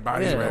fucking dead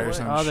bodies were or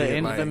some all the shit.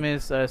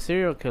 infamous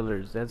serial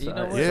killers. That's You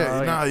know what?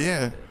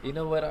 Yeah. You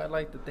know what I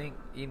like to think.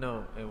 You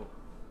know,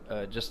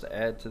 just to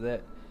add to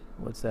that.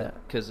 What's that?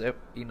 Because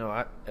you know,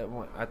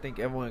 I think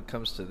everyone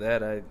comes to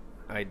that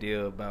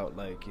idea about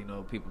like, you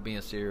know, people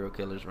being serial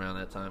killers around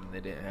that time and they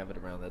didn't have it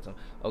around that time.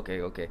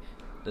 Okay.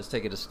 Let's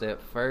take it a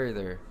step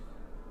further.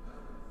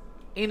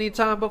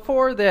 Anytime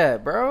before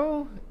that,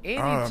 bro.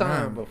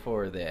 Anytime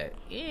before that.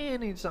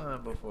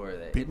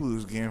 People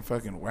who's getting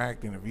fucking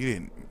whacked, and if you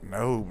didn't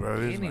know,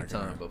 bro.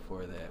 Anytime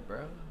before that,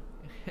 bro.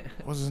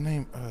 What's his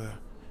name?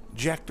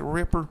 Jack the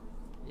Ripper.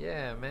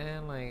 Yeah,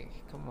 man. Like,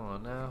 come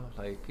on now.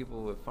 Like,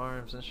 people with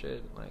farms and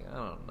shit. Like, I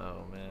don't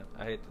know, man.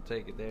 I hate to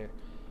take it there.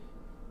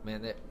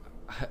 Man,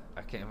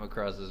 I came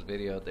across this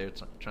video out there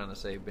trying to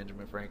say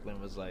Benjamin Franklin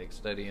was, like,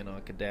 studying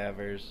on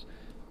cadavers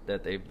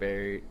that they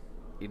buried.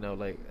 You know,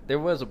 like, there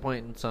was a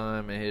point in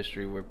time in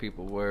history where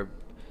people were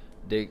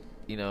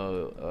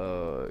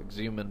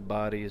exhuming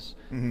bodies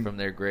from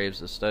their graves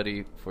to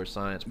study for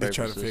science purposes.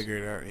 They try to figure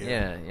it out,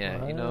 yeah.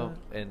 What? You know,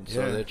 and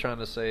so they're trying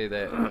to say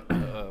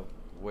that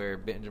where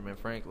Benjamin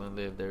Franklin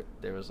lived,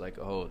 there was like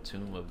a whole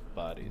tomb of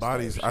bodies.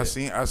 I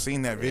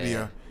seen that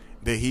video.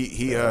 That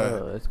he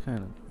that's kind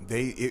of.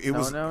 It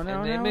was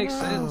and it makes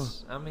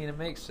sense. I mean, it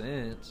makes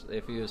sense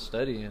if he was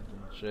studying and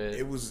shit.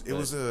 It was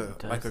a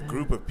it?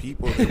 group of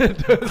people.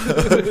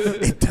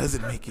 It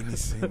doesn't make any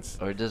sense.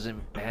 Or it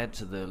doesn't add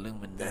to the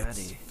Illuminati.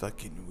 That's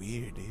fucking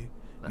weird, dude.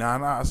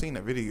 Nah, I seen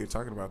that video you're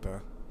talking about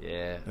though.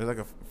 Yeah. It's like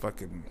a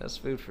fucking. That's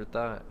food for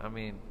thought. I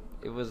mean,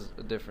 it was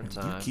a different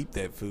time. You keep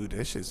that food.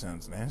 That shit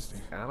sounds nasty.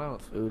 I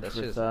don't. Food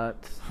for thought.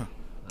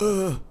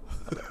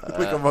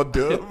 Like I'm a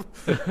dub.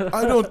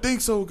 I don't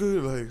think so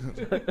good. Like,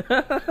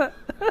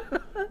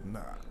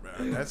 nah, bro,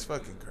 that's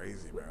fucking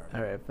crazy, bro.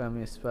 All right, found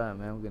me a spot,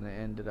 man. I'm gonna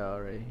end it all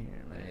right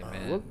here, man. Hey,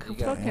 man, What you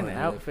got fucking one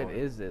outfit for it.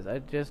 is this? I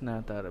just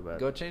now thought about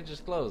Go it. change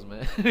his clothes,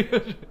 man. They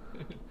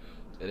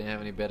didn't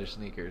have any better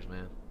sneakers,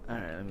 man. All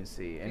right, let me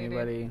see.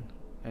 Anybody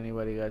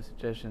got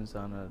suggestions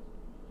on a?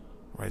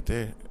 Right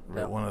there,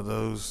 That one of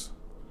those.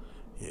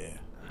 Yeah,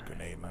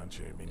 grenade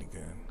launcher,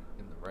 minigun.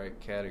 In the right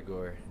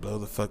category. Blow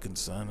the fucking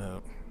sun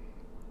up.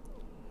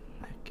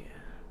 Heck yeah.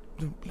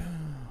 Bloop, bloop.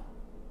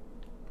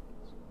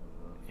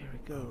 Here we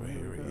go. Oh,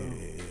 Here we go.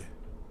 yeah.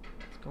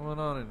 What's going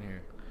on in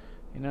here?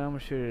 You know, I'm gonna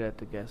shoot it at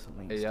the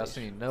gasoline Hey, y'all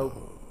station. seen Nope?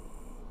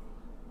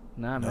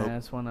 Nah, Nope. man,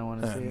 that's one I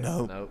want to see.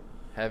 Nope. Nope.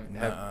 Have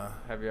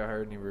y'all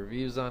heard any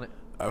reviews on it?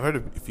 I've heard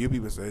a few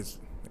people say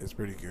it's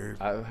pretty good,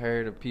 I've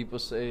heard of people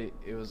say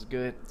it was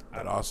good.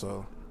 but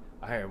also,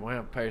 I heard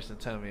one person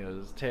tell me it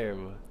was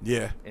terrible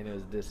yeah, and it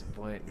was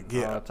disappointing.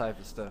 Yeah. All type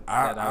of stuff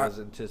I- that I was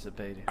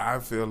anticipating. I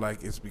feel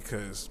like it's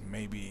because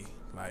maybe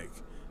like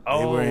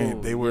Oh,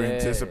 they were yeah.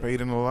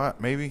 anticipating a lot,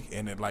 maybe,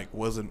 and it like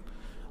wasn't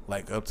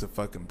like up to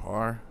fucking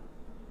par.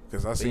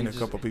 Because I seen you a just-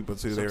 couple people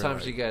too. They were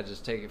Sometimes like, you gotta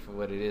just take it for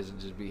what it is and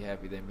just be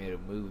happy they made a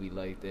movie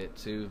like that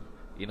too.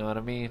 You know what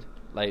I mean?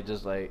 Like,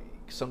 just like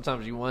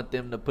sometimes you want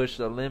them to push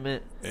the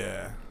limit,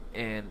 yeah.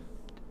 and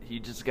you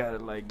just gotta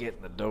like get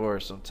in the door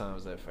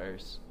sometimes at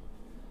first.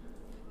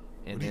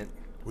 And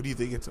What do you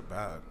think it's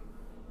about?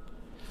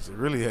 Because it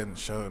really hadn't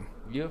shown.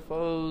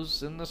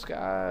 UFOs in the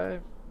sky,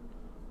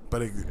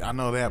 But I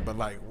know that. But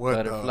like what?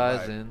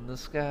 butterflies though? in the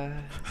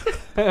sky.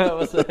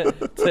 What's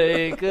that?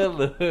 Take a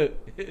look.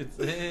 It's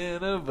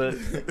in a book.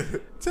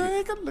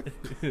 Take a look.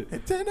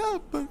 It's in a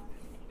book.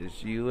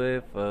 It's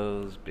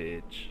UFOs,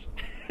 bitch.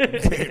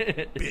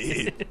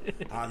 Bitch.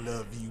 I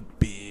love you,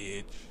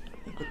 bitch.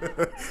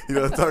 You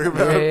know what I'm talking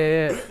about?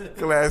 Yeah.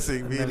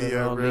 Classic Never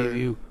video, gonna bro. leave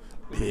you.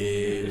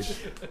 Bitch.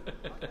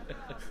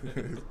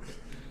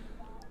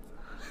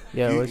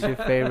 Yeah, what's your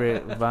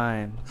favorite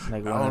Vine?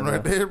 Like That one one of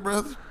right the- there,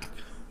 brother.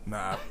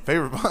 Nah,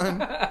 favorite Vine?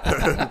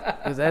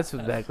 Because that's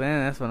back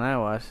then. That's when I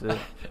watched it.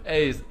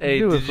 Hey,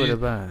 Do it for the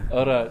Vine.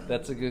 Hold on,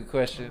 that's a good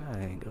question. I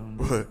ain't gonna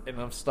do it. And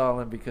I'm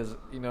stalling because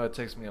it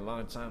takes me a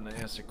long time to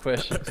answer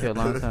questions. It takes a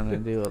long time to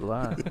do a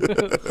lot.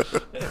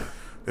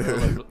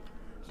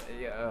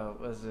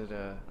 Was it?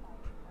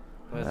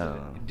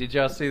 Did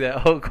y'all see that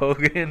Hulk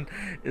Hogan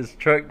is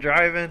truck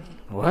driving?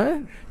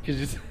 What?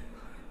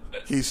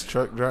 He's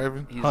truck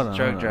driving? He's a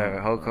truck driver.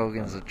 Hulk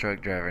Hogan's a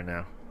truck driver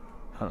now.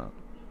 Hold on.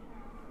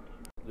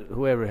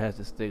 Whoever has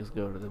the sticks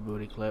go to the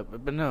booty club.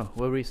 But no,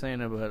 what were we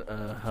saying about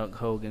Hulk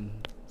Hogan?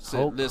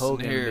 Listen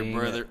Hogan here,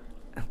 brother.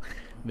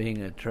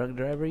 Being a truck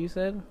driver, you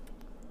said?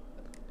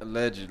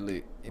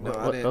 Allegedly.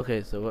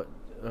 Okay, so what?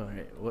 All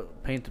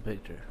right, paint the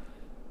picture.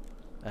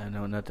 I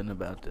know nothing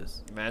about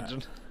this.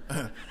 Imagine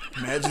a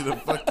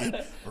fucking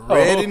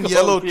red and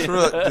yellow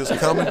truck just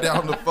coming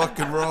down the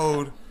fucking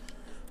road.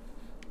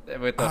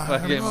 With the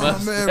fucking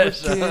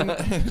mustache on.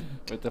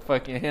 With the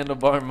fucking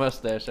handlebar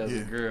mustache as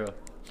a girl.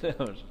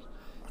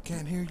 I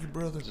can't hear you,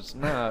 brother. Just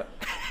not.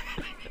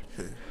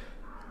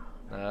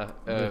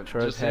 The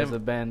truck has a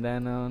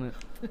bandana on it.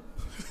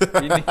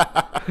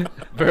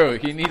 Bro,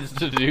 he needs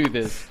to do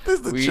this.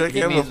 Does the truck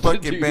have a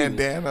fucking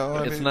bandana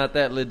on it? It's not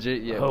that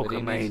legit yet.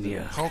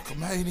 Hulkamania.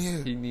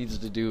 Hulkamania. He needs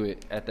to do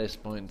it at this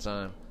point in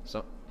time.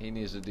 So he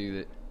needs to do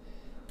that.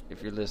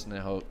 If you're listening,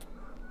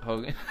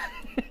 Hogan.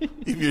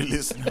 If you're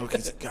listening,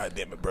 Hogan, God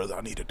damn it, brother,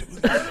 I need to do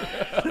this.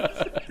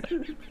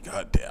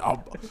 God damn,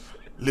 I'll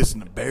listen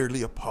to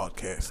barely a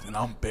podcast, and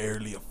I'm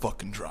barely a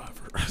fucking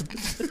driver.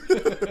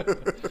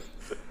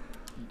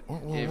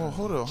 Well,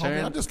 hold on.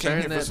 I just came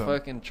here for that something.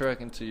 Fucking truck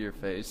into your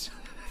face.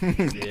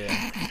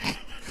 Yeah.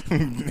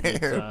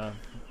 Man.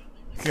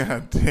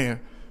 God damn.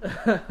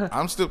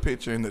 I'm still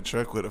picturing the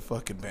truck with a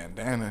fucking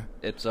bandana.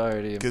 It's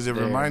already because it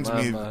reminds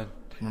me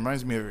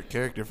of a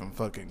character from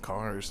fucking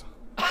Cars.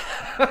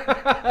 You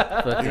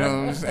know what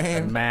I'm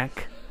saying?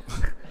 Mac.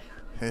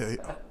 Hey.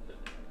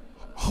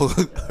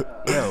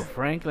 Yo,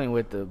 Franklin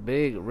with the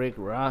big Rick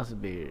Ross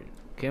beard.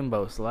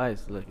 Kimbo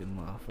Slice looking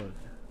motherfucker.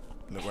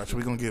 Look, watch,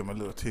 we gonna get him a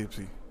little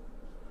tipsy.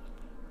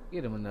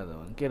 Get him another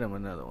one.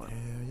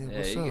 Yeah,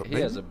 what's up, he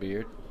baby? has a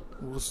beard.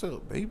 What's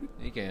up, baby?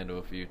 He can handle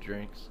a few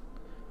drinks.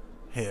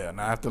 Hell,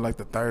 now after like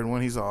the third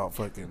one, he's all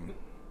fucking.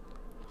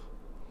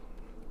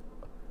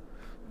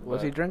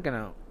 What's he drinking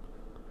out?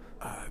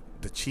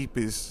 The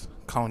cheapest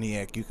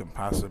cognac you can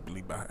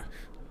possibly buy.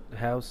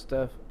 House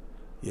stuff?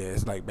 Yeah,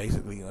 it's like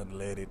basically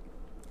unleaded.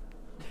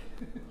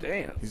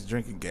 Damn. He's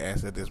drinking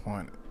gas at this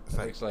point. It's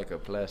Looks like a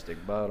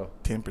plastic bottle.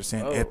 10%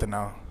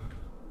 ethanol.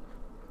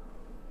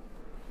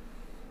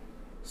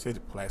 Say the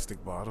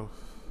plastic bottle.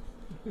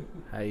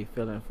 How you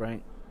feeling,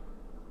 Frank?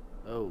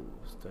 Oh,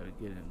 started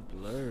getting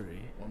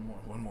blurry.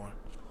 One more.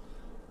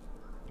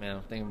 Man,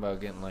 I'm thinking about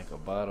getting like a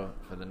bottle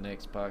for the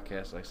next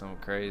podcast, like something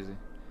crazy.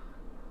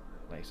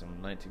 Like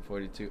some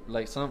 1942,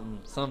 like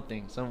something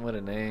with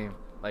a name,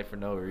 like for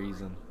no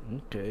reason.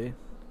 Okay.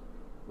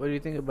 What do you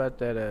think about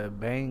that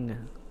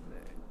Bang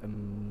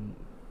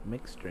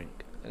mixed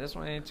drink? And this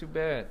one ain't too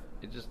bad.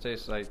 It just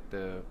tastes like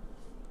the,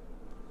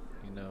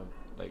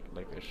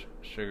 like a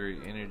sugary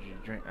energy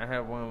drink. I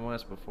had one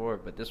once before,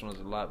 but this one's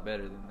a lot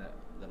better than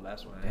the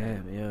last one I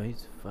had. Damn, yo,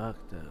 he's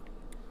fucked up.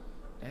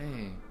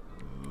 Dang.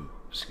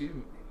 Excuse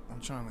me. I'm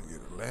trying to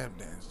get a lap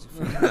dance.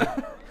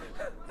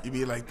 You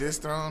be like this,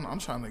 Throne? I'm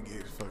trying to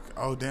get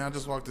Oh, damn, I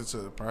just walked into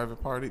a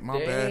private party. My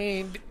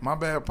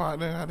bad,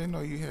 partner. I didn't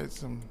know you had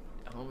some.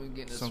 I'm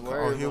getting some.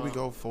 Oh, here we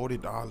go,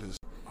 $40.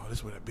 Oh,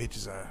 this where the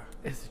bitches are.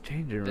 It's a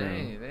changing room.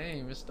 Dang, they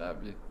ain't even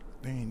stopped you.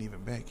 They ain't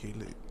even back here,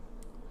 look.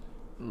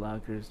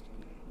 Lockers.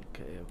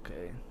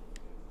 Okay.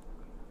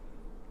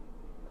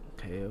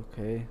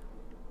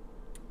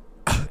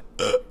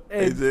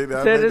 Hey, to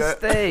the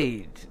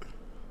stage.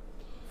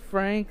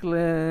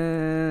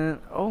 Franklin.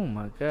 Oh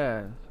my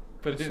God.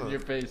 Put it in your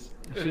face.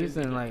 She's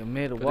in like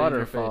mid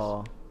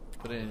waterfall.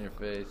 Put it in your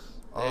face.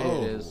 Oh.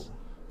 There it is.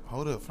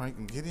 Hold up,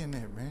 Franklin. Get in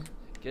there, man.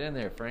 Get in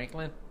there,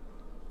 Franklin.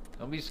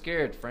 Don't be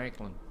scared,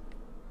 Franklin.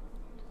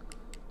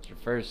 It's your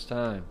first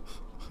time.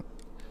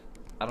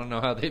 I don't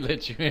know how they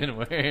let you in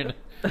wearing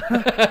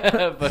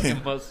a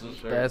fucking muscle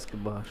shirt.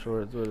 Basketball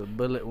shorts with a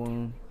bullet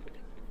wound.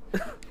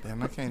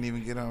 Damn, I can't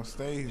even get on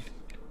stage.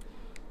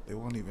 They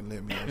won't even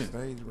let me on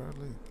stage, bro.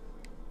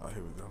 Oh,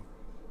 here we go.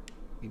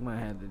 You might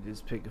have to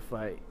just pick a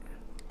fight.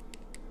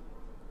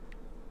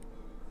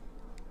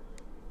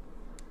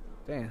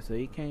 Damn, so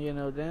you can't get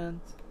no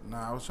dance?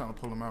 Nah, I was trying to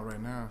pull him out right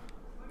now.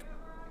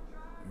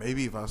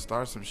 Maybe if I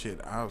start some shit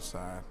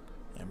outside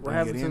and bring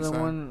it inside. What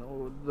happened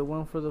to the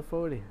one for the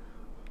 40?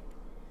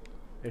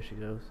 There she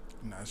goes.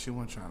 Nah, she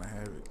wasn't trying to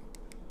have it.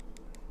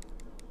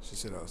 She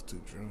said I was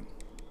too drunk.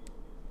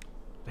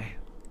 Damn.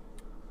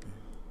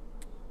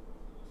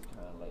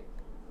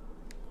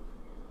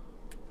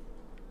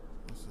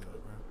 What's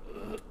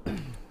up, bro?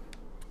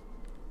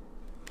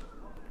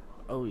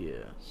 Oh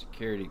yeah.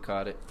 Security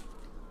caught it.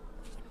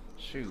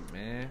 Shoot,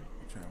 man.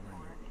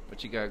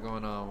 What you got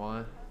going on,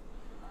 Juan?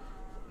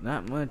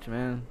 Not much,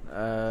 man.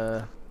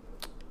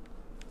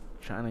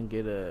 Trying to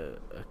get a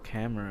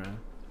camera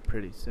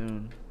pretty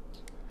soon.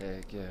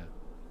 Heck yeah.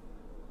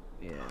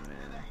 Yeah,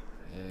 man.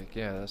 Heck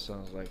yeah, that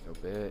sounds like a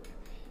bet.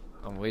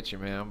 I'm with you,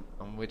 man.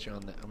 I'm with you on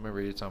that. I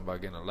remember you talking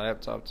about getting a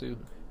laptop too.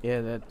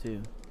 Yeah, that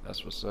too.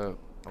 That's what's up.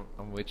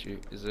 I'm with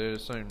you. Is there a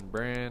certain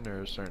brand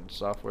or a certain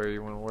software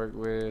you want to work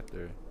with,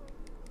 or?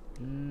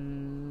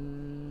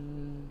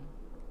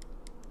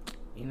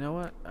 You know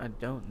what? I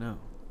don't know.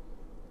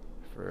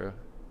 For real?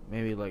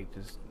 Maybe like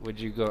just. Would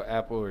you go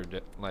Apple or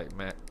like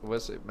Mac?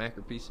 What's it, Mac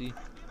or PC?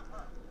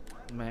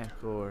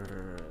 Mac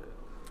or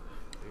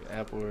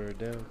Apple or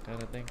Dell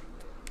kind of thing,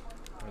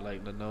 or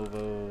like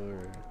Lenovo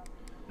or.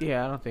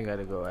 Yeah, I don't think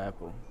I'd go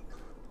Apple.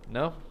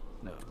 No.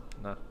 No.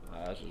 No.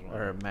 I was just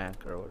wondering. Or a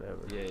Mac or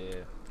whatever.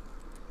 Yeah.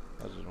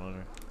 I was just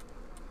wondering.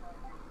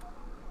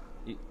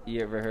 You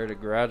ever heard of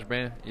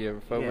GarageBand? You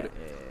ever fuck with it?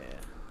 Yeah.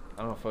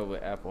 I don't fuck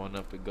with Apple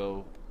enough to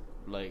go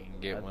like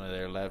and get one of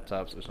their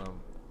laptops or something.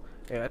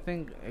 Yeah, I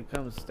think it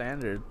comes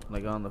standard,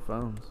 like on the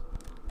phones.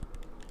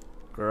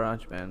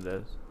 GarageBand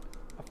does.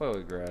 I fuck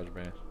with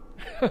GarageBand.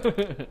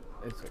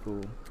 It's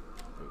cool.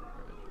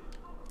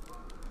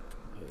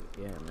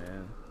 Yeah,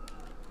 man.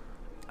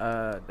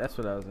 That's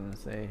what I was gonna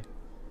say.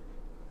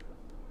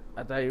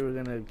 I thought you were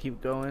gonna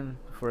keep going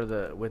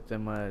with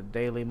them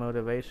daily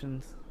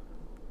motivations.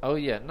 Oh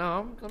yeah,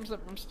 no, I'm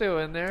still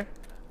in there.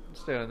 I'm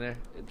still in there.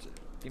 It's,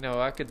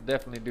 I could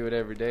definitely do it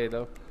every day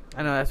though.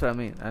 I know, that's what I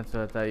mean. That's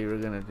what I thought you were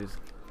gonna just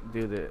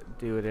do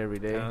it every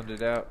day. Pound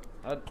it out.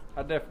 I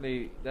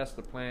definitely, that's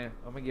the plan.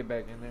 I'm gonna get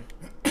back in there.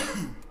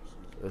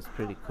 It was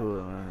pretty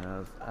cool,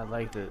 man. I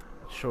liked it.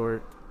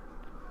 Short,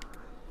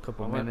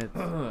 couple minutes.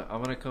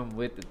 I'm gonna come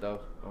with it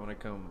though. I'm gonna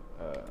come,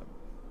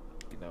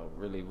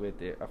 really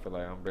with it. I feel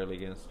like I'm barely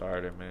getting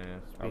started,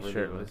 man. Be really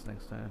shirtless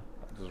next time.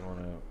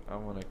 I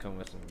wanna come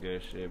with some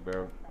good shit,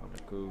 bro. On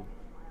the cool.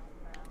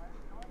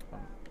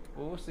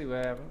 Well, we'll see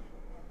what happens.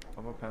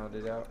 I'm gonna pound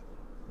it out,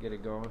 get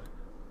it going.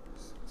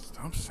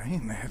 Stop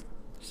saying that.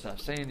 Stop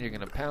saying you're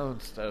gonna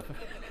pound stuff.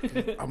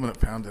 I'm gonna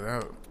pound it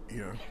out.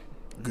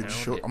 Good Pound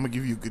short. it. I'm gonna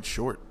give you a good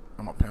short.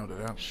 I'm gonna pound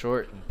it out.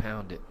 Short and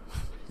pound it.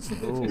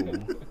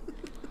 Ooh.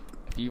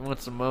 If you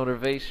want some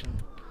motivation.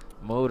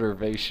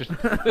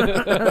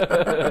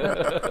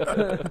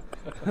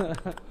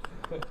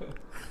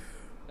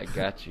 I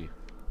got you.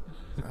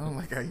 I don't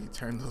like how you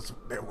turned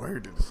that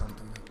word into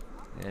something.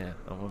 Yeah,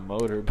 I'm a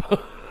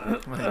motorboat.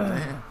 Like,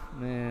 damn.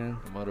 Man.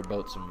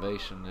 Motorboat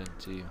salvation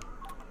into you.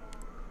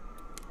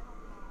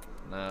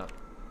 Nah,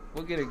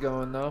 we'll get it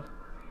going though.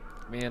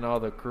 Me and all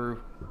the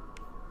crew.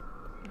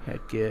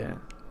 Heck yeah.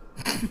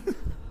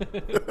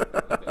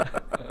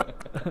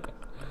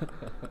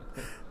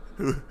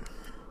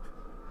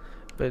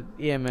 But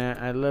yeah, man,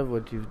 I love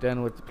what you've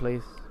done with the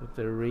place, with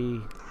the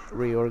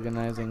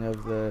reorganizing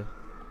of the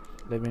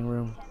living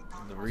room.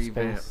 The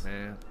revamp, space.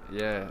 man.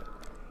 Yeah.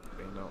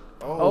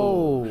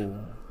 Oh.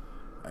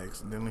 I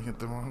accidentally hit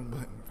the wrong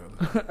button,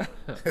 fella.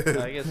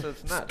 I guess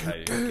that's not how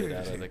you get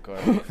out of the car.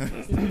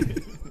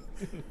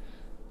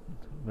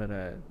 But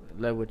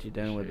love what you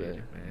done with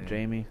Shit,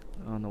 Jamie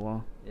on the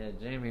wall. Yeah,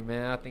 Jamie,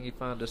 man, I think he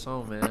found his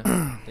home, man.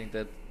 I think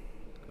that,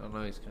 I don't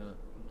know, he's kind of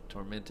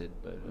tormented,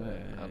 but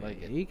I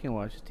like it. He can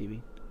watch his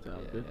TV. It's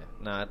all good.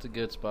 Nah, it's a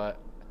good spot.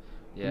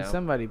 Yeah. And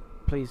somebody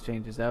please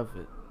change his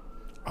outfit.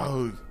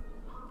 Oh,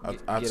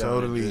 I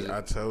totally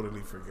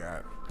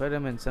forgot. Put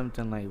him in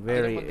something like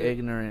very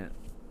ignorant.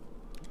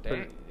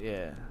 Dang.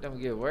 Yeah. Don't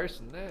get worse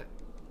than that.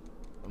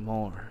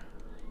 More?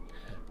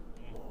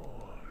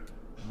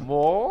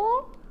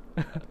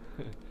 Nah,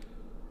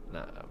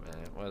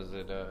 man. What is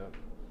it?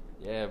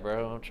 Yeah,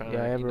 bro. I'm trying to.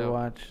 Yeah, ever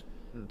watch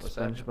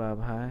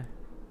SpongeBob High?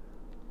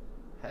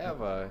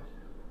 Have I?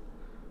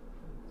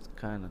 It's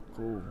kind of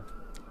cool.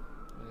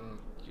 Man,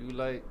 you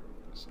like?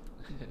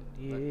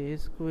 Yeah,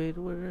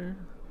 Squidward.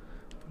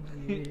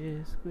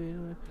 Yeah,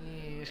 Squidward.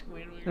 Yeah,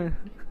 Squidward.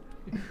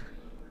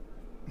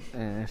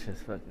 Man, that's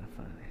just fucking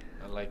funny.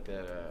 I like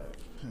that.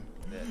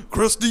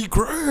 Krusty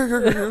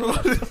Krab.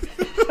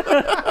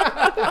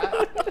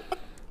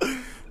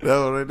 That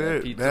one right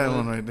there. That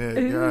one right there.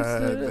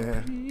 God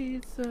damn.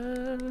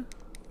 Pizza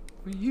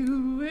for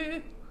you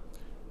and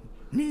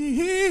me.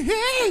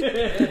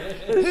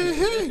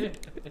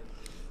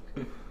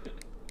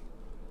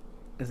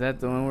 Is that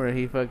the one where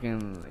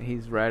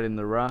he's riding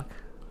the rock?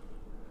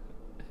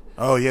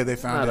 Oh yeah, they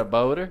found not it. A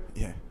boulder.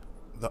 Yeah,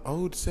 the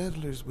old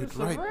settlers would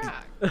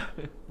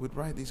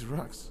ride these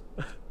rocks.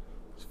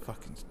 It's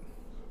fucking.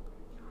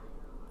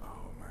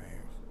 Oh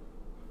man,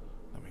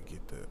 let me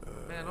get the.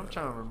 Man, I'm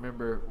trying to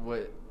remember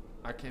what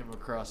I came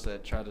across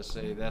that tried to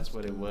say that's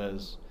what it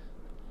was.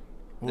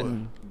 What?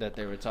 That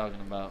they were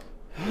talking about.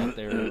 That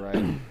they were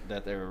right.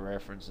 That they were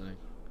referencing.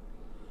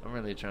 I'm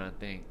really trying to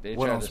think. They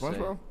what tried on to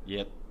SpongeBob? Say,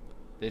 yep.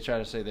 They tried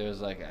to say there was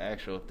like an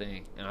actual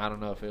thing, and I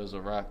don't know if it was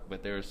a rock,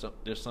 but there's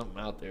something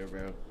out there,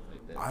 bro.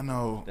 Like that, I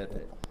know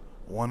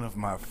one of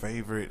my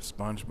favorite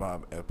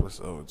SpongeBob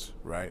episodes,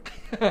 right?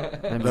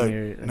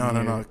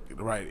 No.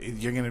 Right.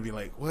 You're going to be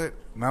like, what?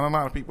 Not a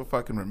lot of people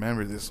fucking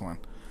remember this one,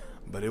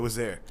 but it was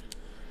there.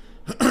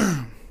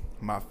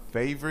 My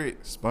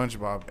favorite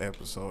SpongeBob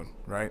episode,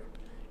 right,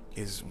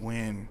 is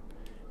when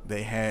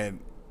they had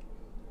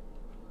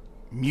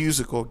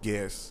musical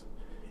guests,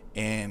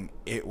 and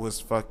it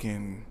was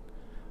fucking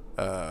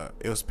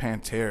it was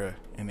Pantera,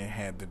 and it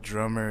had the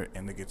drummer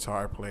and the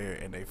guitar player,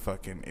 and it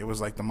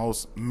was like the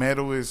most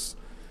metalist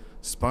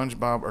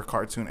SpongeBob or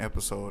cartoon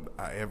episode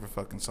I ever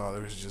fucking saw.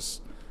 There was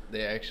just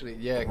they actually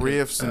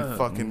riffs and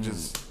fucking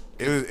just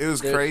it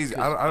was crazy.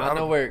 I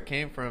know where it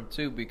came from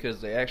too,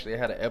 because they actually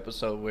had an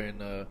episode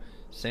when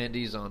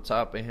Sandy's on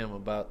top of him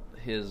about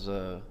his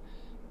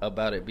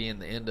about it being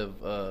the end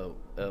of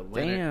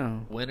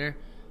winter.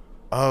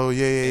 Oh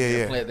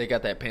yeah. They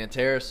got that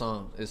Pantera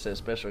song. It says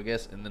special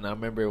guest, and then I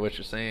remember what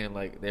you're saying.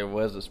 Like there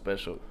was a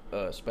special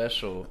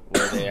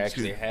where they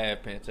actually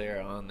had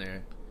Pantera on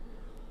there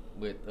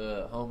with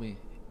the homie.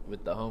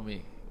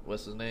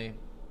 What's his name?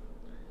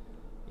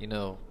 You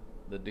know,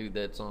 the dude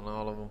that's on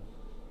all of them.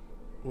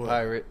 What?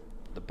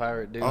 The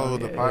pirate dude. Oh,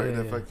 the pirate,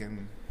 the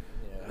fucking.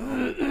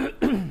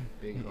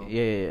 Big homie.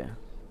 Yeah.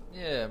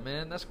 Yeah,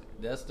 man, that's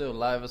still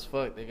live as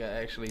fuck. They got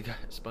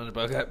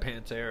SpongeBob got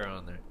Pantera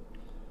on there.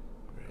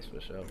 That's for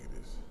sure. Look at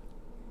this.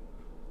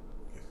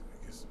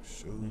 Get some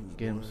shoes.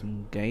 Get him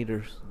some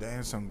gators.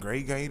 Damn, some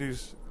gray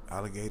gators,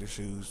 alligator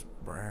shoes,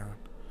 brown.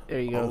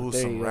 There you go. Oh,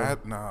 some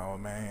rat. No,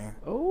 man.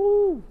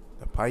 Oh.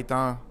 The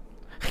python.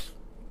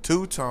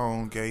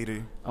 Two-tone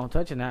gator. Don't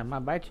touch it now. I might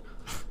bite you.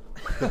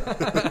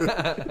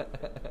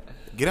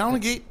 Get on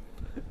and get.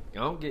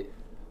 Go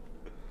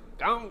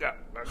on.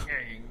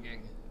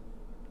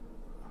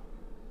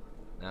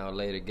 Now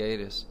later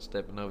gators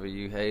stepping over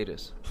you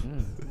haters.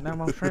 No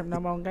more shrimp, no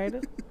more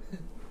gators.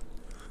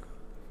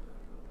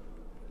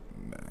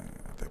 Nah,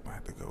 I think I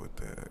have to go with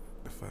the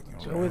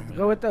fucking.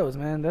 Go with those,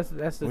 man. That's the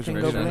Which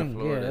Chingo version?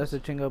 Bling. Yeah, that's the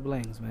Chingo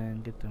Blings,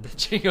 man. Get them. The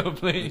Chingo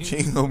Blings.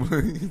 Chingo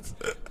Blings.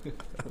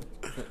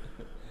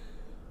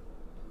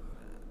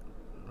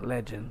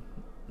 Legend.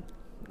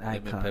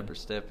 Lemon Icon. pepper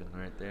stepping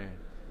right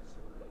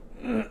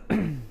there.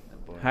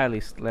 Highly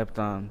slept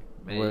on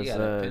was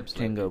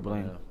Chingo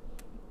Bling.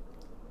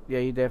 Yeah,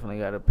 you definitely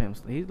got a pimp.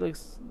 He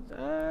looks,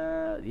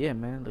 yeah,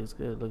 man, looks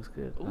good.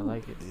 Ooh. I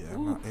like it. Yeah,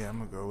 I'm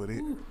gonna go with it.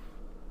 Ooh.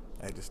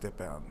 I had to step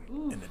out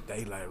in the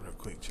daylight real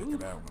quick. Check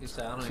it out. You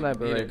said I don't Slap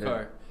even it need right a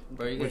car.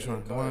 Bro, you which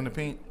one? The one in the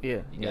pink?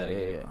 Yeah. You gotta get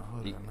it.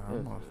 Hold on,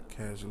 I'm off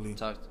casually.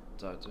 Talk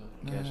to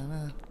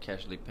him.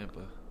 Casually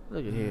pimper.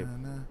 Look at here,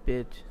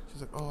 bitch.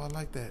 She's like, oh, I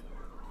like that.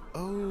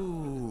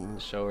 Oh.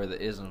 Show her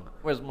the ism.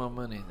 Where's my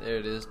money? There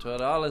it is, $12.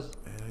 Hell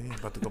yeah,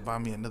 about to go buy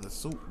me another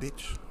suit,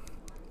 bitch.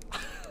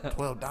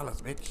 $12,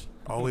 bitch.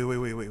 Oh,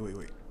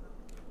 wait.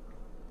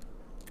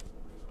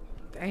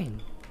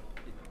 Dang.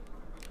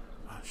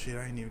 Oh, shit,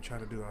 I ain't even try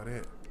to do all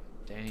that.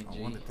 Dang, I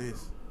wanted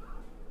this.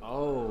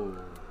 Oh.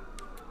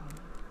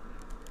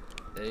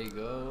 There you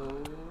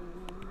go.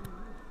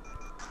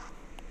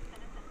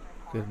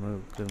 Good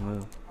move.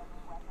 Is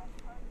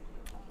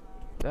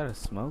that a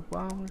smoke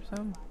bomb or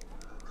something?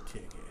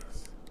 Check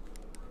ass.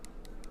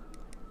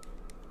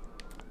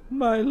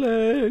 My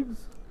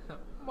legs.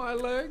 My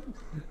leg.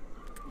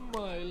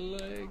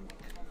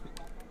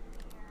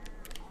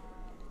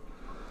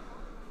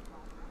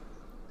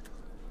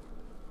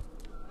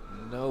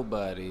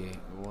 Nobody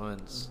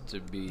wants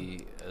to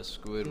be a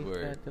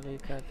Squidward.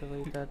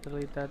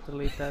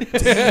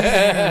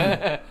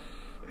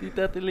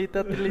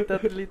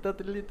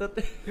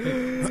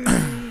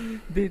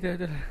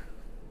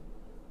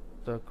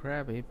 The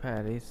Krabby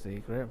Patty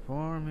secret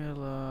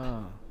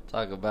formula.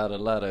 Talk about a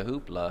lot of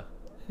hoopla.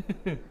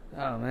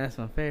 Oh man, that's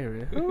my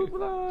favorite.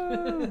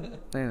 Hoopla.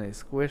 Then they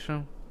squish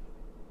them.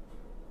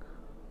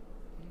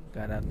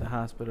 Got out the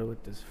hospital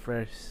with this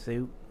fresh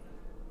suit.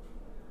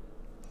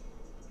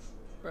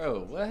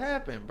 Bro, what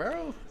happened,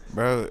 bro?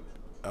 Bro,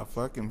 a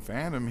fucking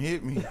phantom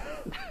hit me.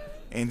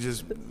 And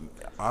just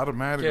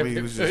automatically,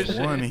 it was just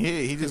one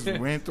hit. He just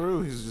went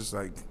through. He's just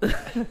like,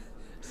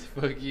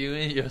 fuck you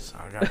and your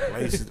I got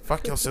places.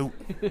 Fuck your suit.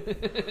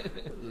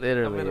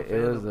 Literally,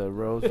 it was a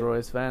Rolls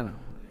Royce Phantom.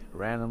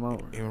 Ran him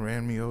over. It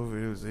ran me over.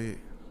 It was it.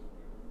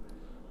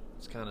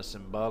 It's kind of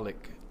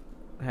symbolic.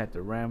 Had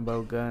the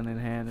Rambo gun in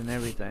hand and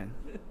everything.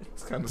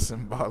 It's kind of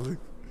symbolic.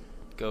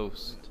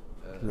 Ghost.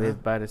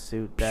 Live by the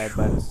suit, die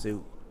by the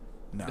suit.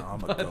 No,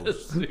 I'm a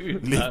ghost.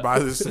 Live by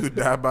the suit,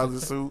 die by the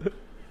suit.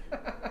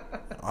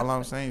 All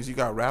I'm saying is you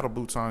got rattle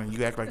boots on and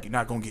you act like you're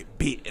not going to get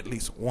bit at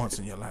least once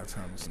in your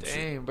lifetime or some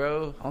Dang, shit.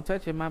 bro. Don't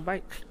touch it, my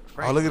bike.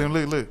 Franklin. Oh, look at him.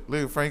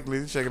 Look at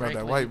Franklin. He's checking out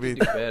that white bitch.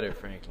 You do better,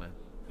 Franklin.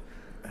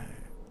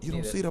 You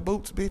don't see the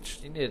boots,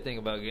 bitch? You need to think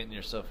about getting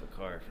yourself a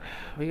car,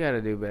 Franklin. We got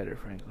to do better,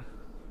 Franklin.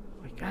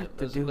 We got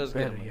to do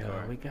better,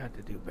 y'all. We got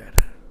to do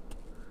better.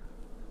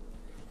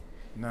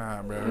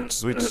 Nah, bro.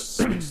 Switch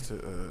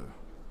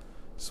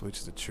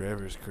to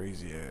Trevor's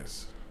crazy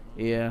ass.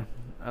 Yeah,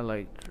 I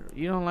like.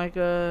 You don't like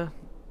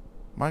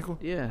Michael?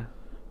 Yeah.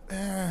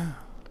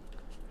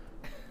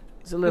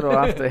 It's a little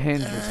off the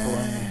hinges for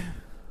me.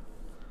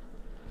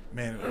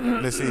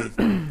 Man, let's see.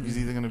 He's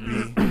either gonna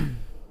be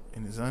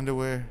in his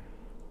underwear.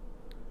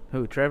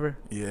 Who, Trevor?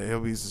 Yeah,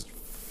 he'll be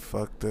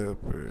fucked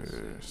up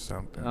or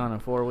something. On a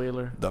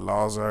 4-wheeler. The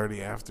law's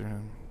already after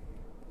him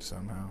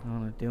somehow.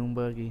 On a dune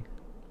buggy.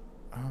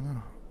 I don't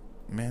know.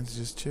 Man's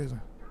just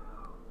chilling.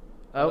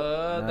 Oh,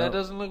 no. That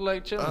doesn't look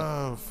like chilling.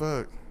 Oh,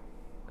 fuck.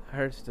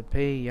 Hurts to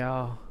pee,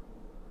 y'all.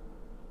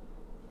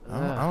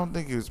 I don't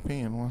think he was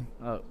peeing one.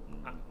 Oh,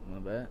 my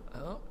bad.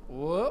 Oh,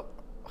 whoop.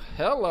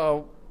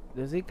 Hello.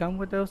 Does he come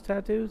with those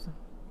tattoos?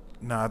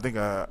 No, I think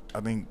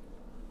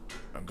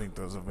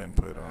those have been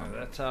put on.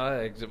 That's how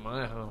I exit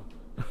my home.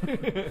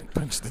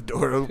 Punch the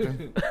door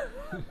open.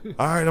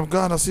 All right, I'm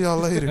gone. I'll see y'all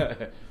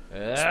later.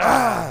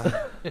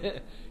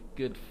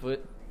 Good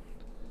foot.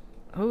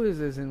 Who is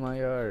this in my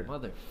yard?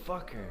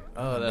 Motherfucker.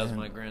 Oh, that was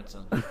my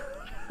grandson.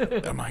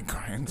 My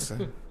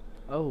grandson.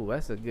 Oh,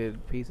 that's a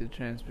good piece of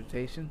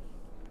transportation.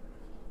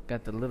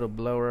 Got the little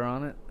blower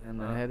on it and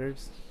the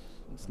headers.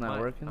 It's not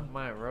working. I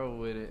might roll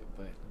with it,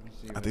 but let me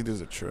see. I think there's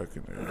a truck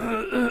in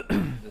there.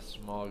 The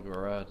small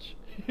garage.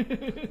 I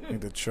think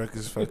the truck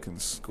is fucking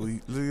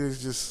squeak. Look,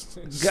 it's just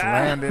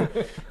slammed.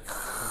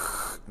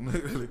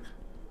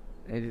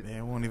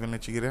 They won't even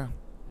let you get out.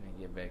 Let me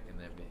get back in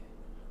that bit.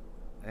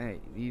 Hey,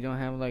 you don't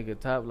have like a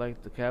top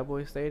like the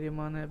Cowboy Stadium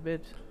on that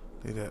bitch?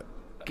 Look at that.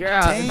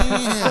 God.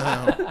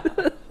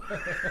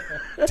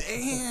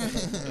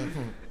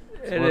 Damn.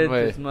 Damn.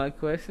 That's my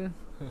question.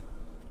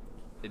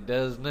 It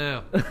does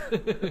now.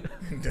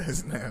 It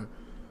does now.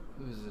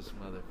 Who's this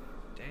mother?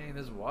 Dang,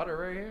 there's water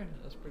right here?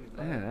 That's pretty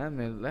bad.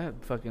 Man, that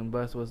fucking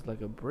bus was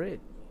like a brick.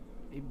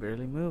 He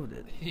barely moved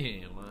it.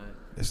 He ain't lying.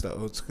 It's the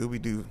old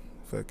Scooby-Doo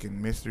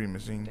fucking mystery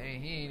machine.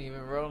 Dang, he ain't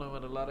even rolling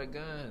with a lot of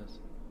guns.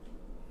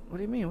 What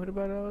do you mean? What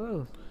about all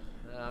those?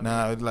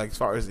 Nah, like as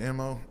far as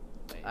ammo,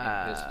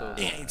 it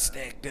ain't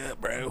stacked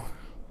up, bro. You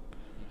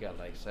got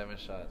like 7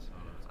 shots.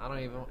 I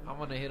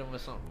want to hit him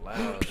with something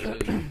loud too.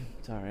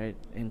 It's alright.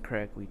 In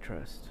crack we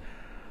trust.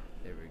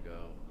 There we go.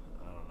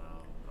 I don't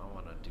know. I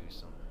want to do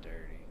something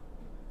dirty.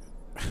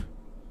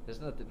 There's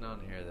nothing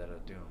on here that'll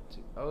do him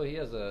too. Oh, he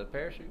has a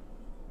parachute?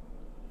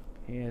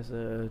 He has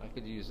I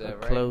could use that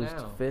right closed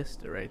now.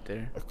 fist right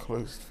there. A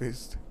closed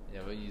fist.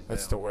 Yeah, we'll use that.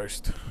 That's the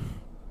worst.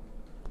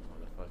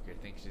 Motherfucker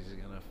thinks he's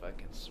gonna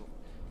fucking swim.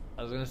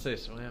 I was gonna say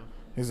swim.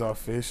 He's off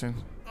fishing.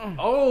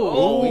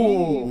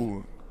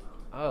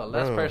 Oh,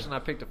 last Bro. person I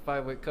picked a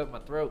 5-weight cut in my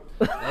throat.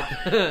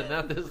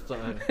 Not this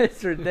time.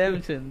 It's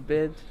redemption,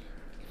 bitch.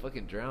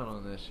 Fucking drown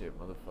on that shit,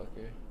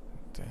 motherfucker.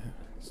 Damn.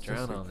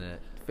 Drown on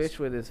that. Fish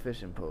with his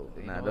fishing pole.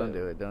 You Nah, know don't what?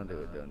 do it. Don't do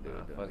it. Don't do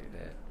it. Don't Fuck do it.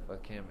 that.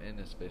 Fuck him and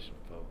his fishing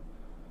pole.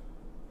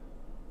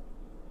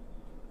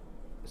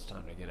 It's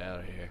time to get out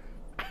of here.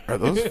 Are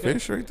those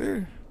fish right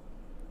there?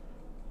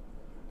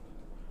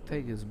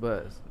 Take his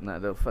bus. Nah,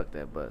 don't fuck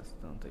that bus.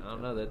 Don't take. I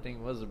don't know. That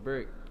thing was a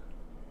brick.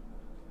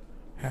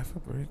 Half a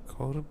brick,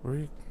 quarter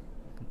brick.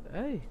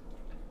 Hey.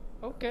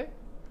 Okay.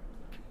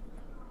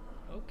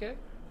 Okay.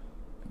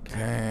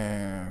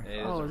 Damn.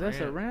 Hey, Oh, that's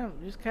a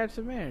ramp. Just catch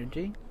some air,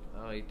 G.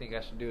 Oh, you think I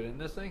should do it in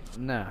this thing?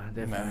 Nah,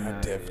 definitely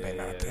not. Definitely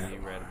not that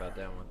You're one. right about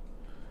that one.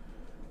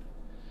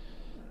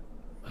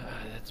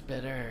 That's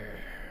better.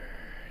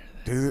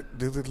 Do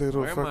the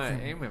little Where fucking. am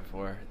I aiming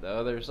for? The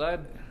other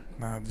side?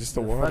 Nah, just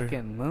the water.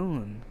 Fucking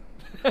moon.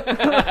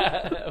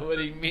 What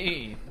do you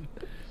mean?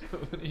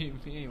 What do you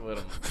mean? What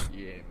am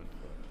you aiming for?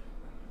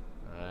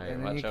 Alright, And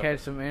then watch you out. catch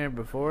some air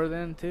before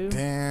then too.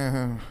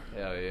 Damn.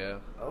 Hell yeah.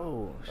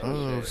 Oh.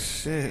 Oh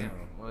shit. Damn,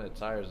 one of the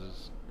tires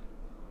is.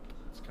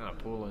 It's kind of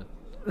pulling.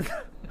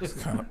 It's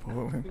kind of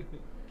pulling.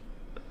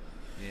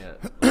 Yeah.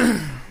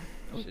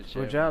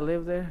 Would y'all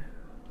live there?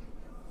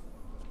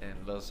 In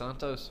Los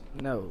Santos?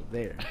 No,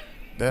 there.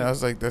 I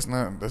was like, that's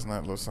not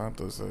Los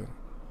Santos.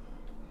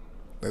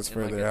 That's In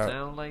further like a out.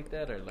 town like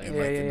that, or like? And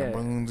Yeah, like in yeah. the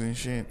moons and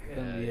shit.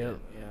 Yeah.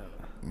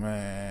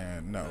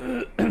 Man,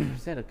 no.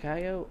 Is that a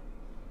coyote?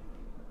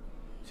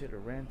 Should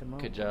have ran them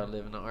over. Could y'all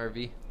live in an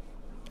RV?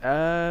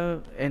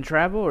 And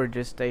travel or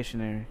just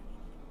stationary?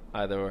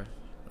 Either or.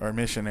 Or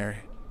missionary.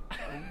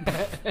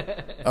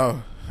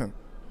 Oh.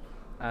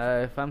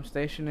 If I'm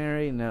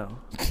stationary, no.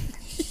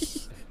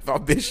 If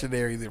I'm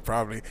missionary, then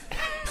probably.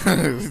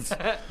 Does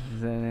that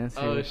answer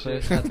Oh your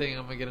shit! question? I think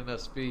I'm gonna get enough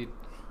speed.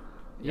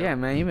 Yeah,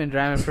 man, you've been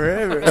driving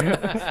forever.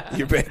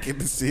 You're back in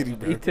the city,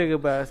 bro. You took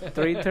about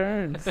 3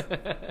 turns.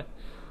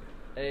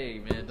 Hey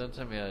man, don't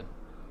tell me I.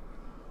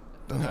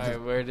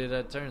 Alright, where did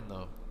I turn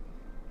though?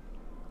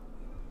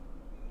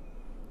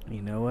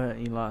 You know what?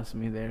 You lost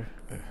me there.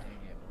 Dang it,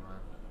 man.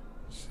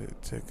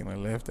 Shit, taking a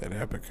left at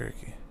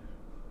Albuquerque.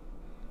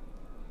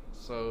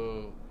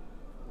 So,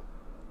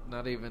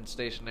 not even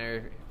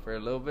stationary for a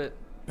little bit.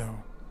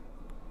 No.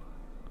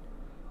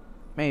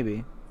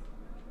 Maybe.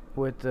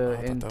 With the I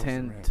thought that was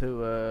intent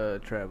to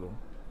travel.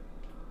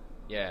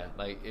 Yeah,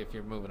 like if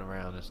you're moving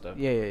around and stuff.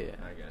 Yeah.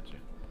 I got you.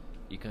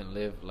 You couldn't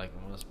live like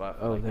in one spot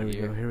for Oh, like there a we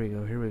year. go. Here we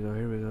go. Here we go.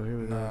 Here we go. Here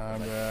we go. Nah,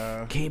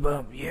 bro. Keep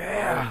up.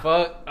 Yeah. Oh,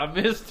 fuck, I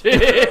missed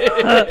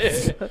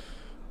it.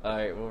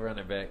 Alright, we'll run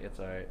it back. It's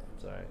alright.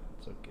 It's alright.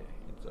 It's okay.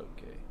 It's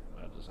okay.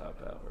 I'll just hop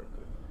out real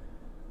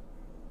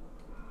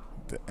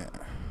quick.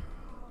 Damn.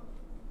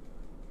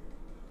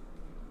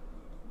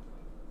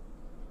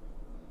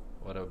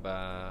 What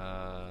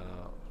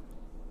about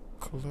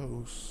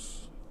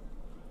Close.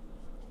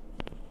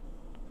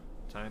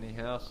 tiny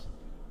house?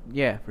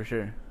 Yeah, for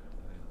sure.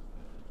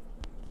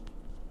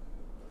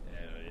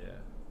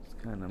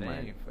 Kind of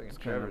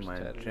my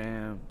tatted.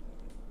 jam.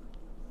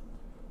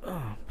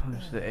 Oh,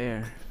 punch the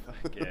air.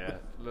 Fuck yeah.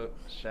 Look,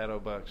 shadow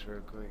box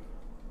real quick.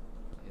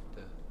 Hit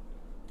the.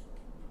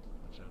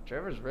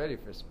 Trevor's ready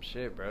for some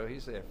shit, bro. He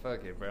said,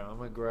 fuck it, bro. I'm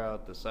gonna grow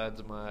out the sides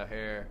of my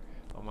hair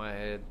on my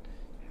head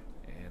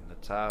and the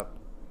top.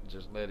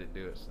 Just let it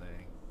do its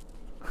thing.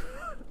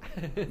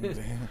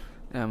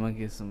 I'm gonna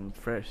get some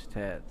fresh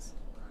tats.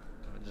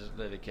 Just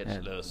let it catch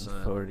a little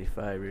sun.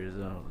 45 years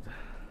old.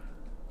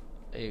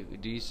 Hey,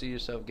 do you see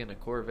yourself getting a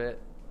Corvette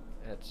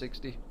at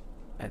 60?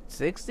 At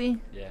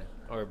 60? Yeah.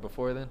 Or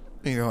before then?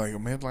 You know, like a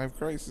midlife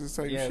crisis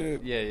type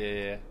shit.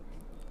 Yeah.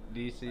 Do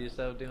you see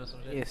yourself doing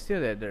some shit? Yeah,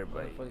 steal that dirt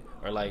bike.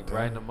 Or like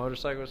riding a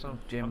motorcycle or something?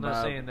 Jim I'm not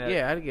Bob. saying that.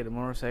 Yeah, I'd get a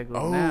motorcycle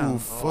Oh, now.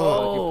 fuck.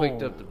 Oh, you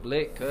picked up the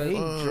blick, cuz. He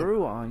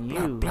drew on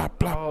you. Blah,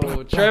 blah, blah, Oh,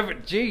 blah, Trevor,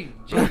 G.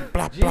 blah,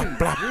 blah, blah,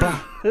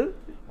 blah.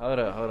 Hold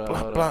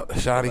up.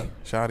 Shoddy.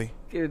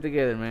 Get it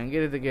together, man.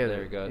 Get it together.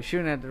 There we go. You're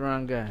shooting at the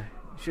wrong guy.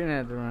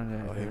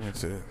 Oh, he went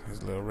to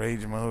his little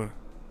rage mode.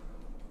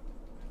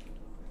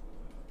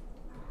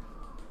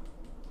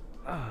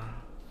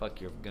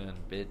 Fuck your gun,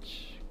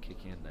 bitch.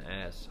 Kick you in the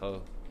ass,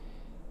 ho.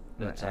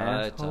 In That's the how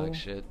I asshole? talk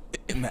shit.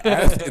 In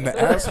the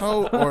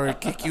asshole, or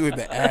kick you in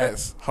the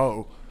ass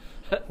hole?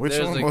 Which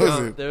There's one was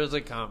it? There was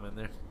a comment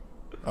there.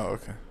 Oh,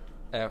 okay.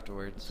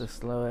 Afterwards. It's a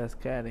slow ass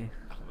caddy.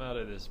 I'm out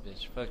of this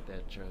bitch. Fuck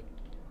that truck.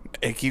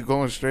 Hey, keep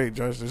going straight,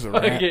 Josh. There's a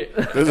Fuck ramp. it.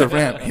 There's a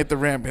ramp. Hit the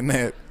ramp in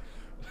that.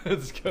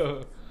 Let's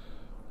go.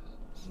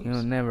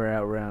 You'll never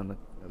outrun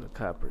the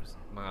coppers.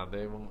 Nah,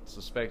 they won't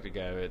suspect a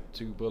guy with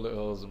 2 bullet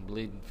holes and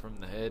bleeding from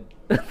the head.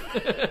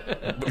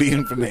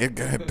 Bleeding from the head,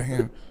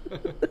 goddamn.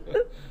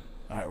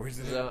 All right, where's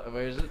it?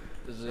 Where is it?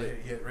 Is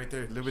it? Yeah, right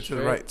there. A little bit to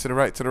straight? the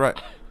right.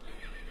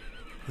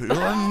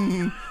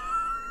 God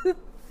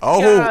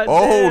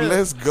damn.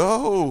 Let's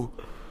go.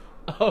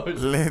 Oh,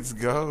 Let's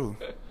go.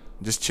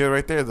 Just chill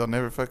right there. They'll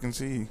never fucking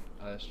see you.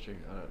 Oh, that's true.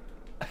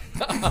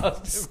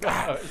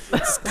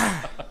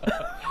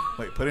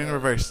 Wait, put it in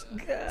reverse.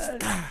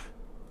 God.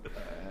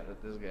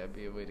 There's gotta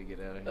be a way to get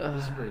out of here.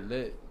 This is pretty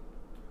lit.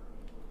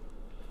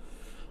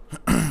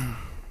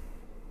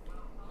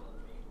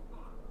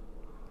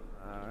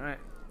 Alright.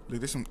 Look,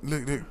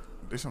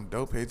 there's some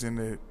dope heads in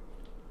there.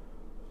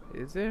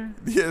 Is there?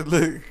 Yeah,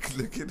 look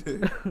at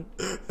it.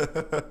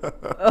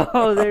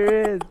 Oh,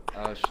 there is.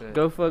 Oh shit.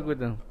 Go fuck with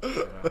them.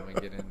 I'm gonna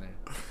get in there.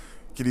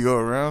 Can you go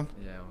around?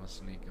 Yeah, I'm gonna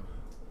sneak him.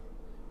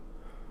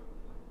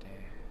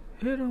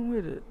 Damn. Hit him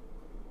with it.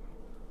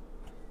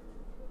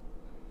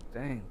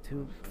 Dang,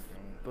 2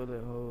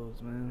 bullet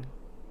holes, man.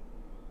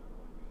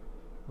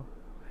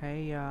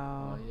 Hey,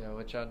 y'all. Oh yeah,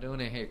 what y'all doing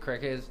in here,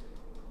 crackheads?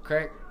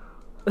 Crack.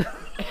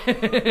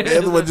 The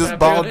other one just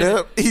balled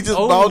up. He just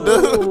balled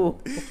up.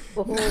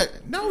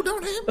 No,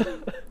 don't hit me.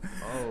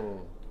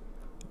 Oh.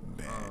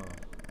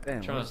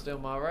 Damn, Trying to steal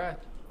my ride?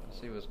 Let's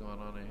see what's going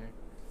on in here.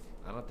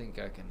 I don't think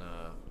I can,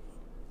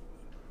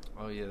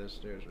 Oh yeah, there's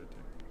stairs right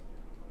there.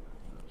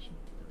 Oh, shit.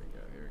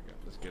 Here we go.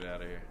 Let's get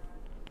out of here.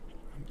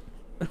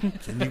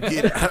 Can you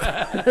get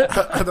out?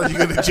 I thought you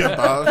were going to jump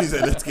off. He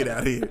said, let's get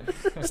out of here.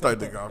 Start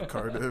the golf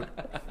cart up.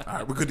 All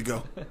right, we're good to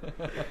go.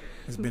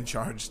 It's been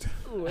charged.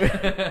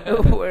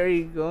 Where are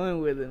you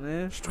going with it,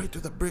 man? Straight to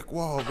the brick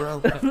wall,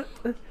 bro.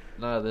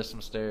 No, there's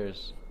some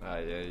stairs. Ah,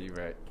 yeah, you're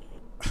right.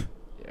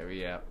 Yeah,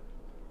 we out.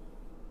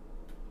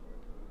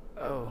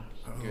 Oh.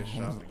 Good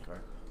shopping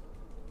cart.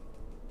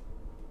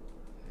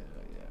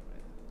 Yeah,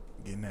 man.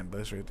 Getting that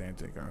bus right there and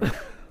take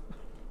off.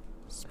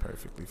 It's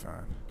perfectly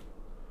fine.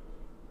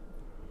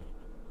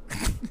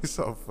 It's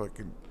all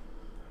fucking.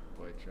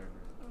 Boy, Trevor.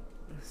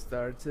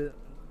 Starts it.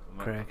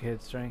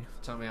 Crackhead strength.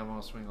 Tell me I'm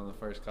gonna swing on the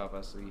first cop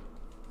I see.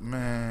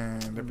 Man,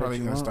 they're probably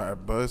you going to won't.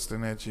 start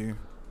busting at you.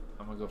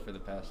 I'm gonna go for the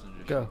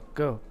passenger.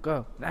 Go.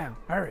 Now.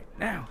 Hurry.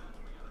 Now.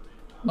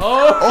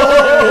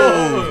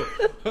 Oh!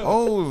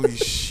 Holy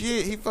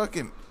shit. He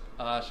fucking.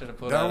 I should have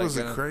put That out was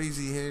a gun. a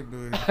crazy hit,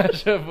 dude. I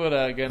should have put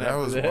out a gun That after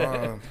was that.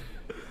 wild.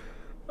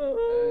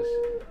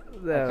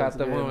 I caught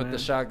the one with man. the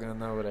shotgun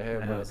though with a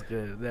head. That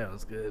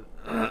was good.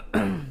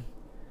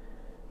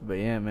 But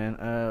yeah, man.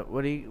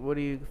 What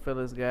do you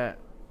fellas got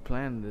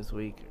planned this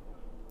week?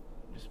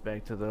 Just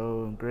back to the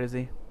old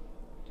Grizzy.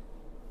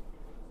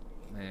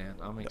 Man,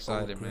 I'm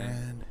excited, Oh,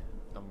 man.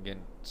 I'm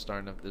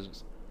starting up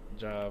this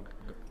job.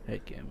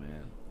 Heck yeah,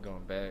 man.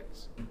 Going back,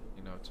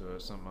 to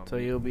something. So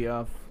you'll be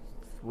off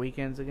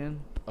weekends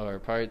again? Or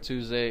probably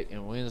Tuesday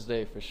and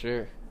Wednesday for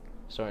sure,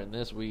 starting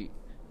this week,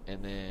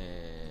 and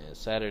then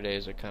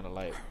Saturdays are kind of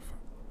like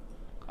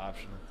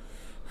optional.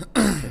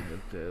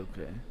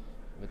 Okay.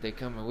 But they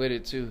coming with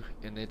it too,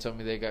 and they told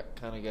me they got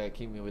to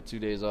keep me with 2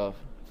 days off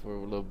for a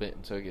little bit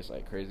until it gets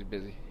like crazy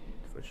busy.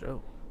 For sure.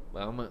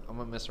 But I'm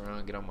gonna mess around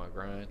and get on my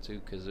grind too,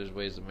 cause there's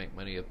ways to make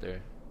money up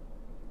there.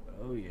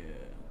 Oh yeah.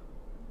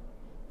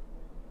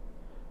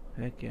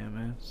 Heck yeah,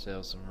 man.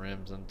 Sell some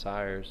rims and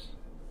tires.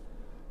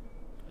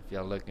 If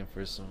y'all looking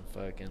for some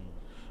fucking.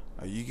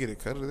 You get a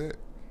cut of that?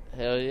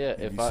 Hell yeah!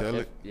 If you sell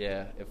it?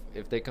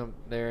 If they come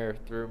there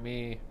through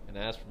me and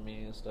ask for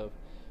me and stuff,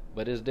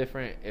 but it's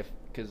different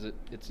cause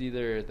it's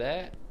either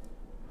that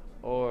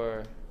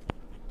Or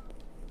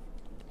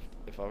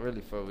if I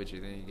really fuck with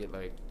you, then you get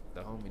like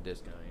the homie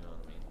discount. You know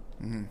what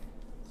I mean?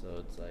 So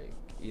it's like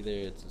either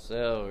it's a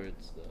sale or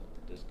it's the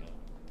discount.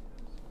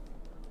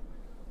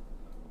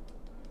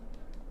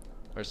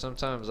 Or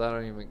sometimes I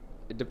don't even.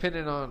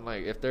 Depending on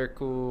like if they're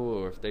cool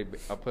or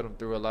if I put them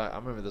through a lot. I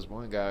remember this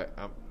one guy.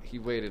 He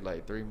waited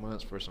like 3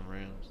 months for some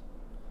rims.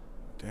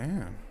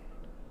 Damn.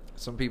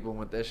 Some people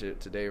want that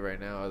shit today, right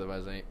now.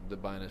 Otherwise, they're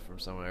buying it from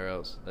somewhere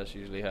else. That's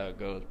usually how it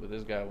goes. But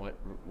this guy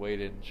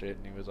waited and shit,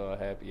 and he was all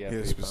happy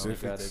after he finally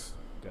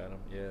got him.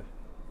 Yeah.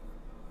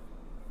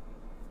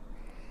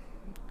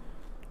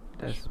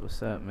 That's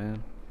what's up,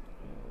 man.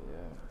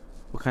 Yeah.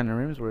 What kind of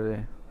rims were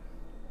they?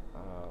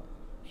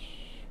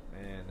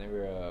 Man,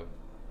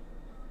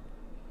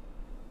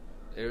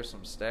 they were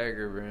some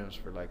stagger rims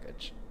for like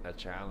a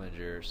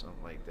Challenger or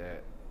something like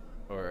that,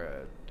 or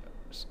a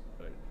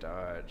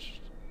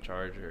Dodge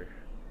Charger.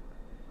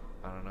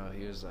 I don't know.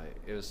 He was like,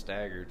 it was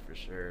staggered for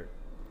sure,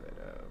 but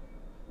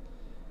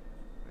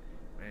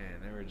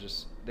man,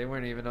 they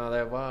weren't even all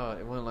that wild.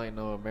 It wasn't like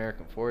no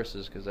American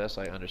Forces, because that's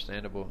like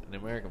understandable. An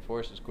American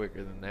Force is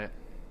quicker than that,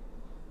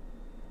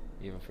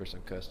 even for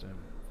some custom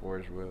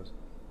forged wheels.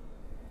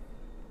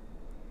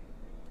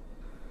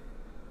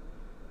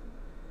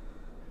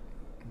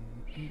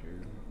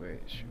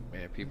 Shoot,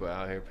 man, people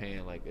out here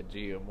paying like a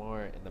G or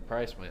more, and the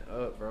price went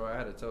up, bro. I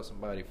had to tell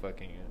somebody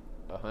fucking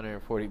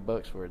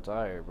 $140 for a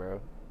tire,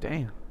 bro.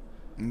 Damn.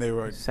 And they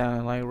were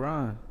sounding like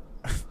Ron.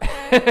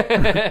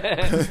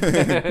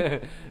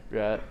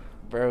 Right,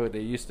 bro. They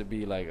used to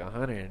be like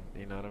 100.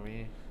 You know what I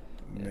mean?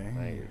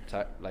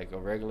 Like a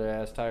regular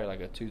ass tire,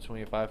 like a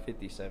 225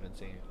 50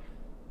 17.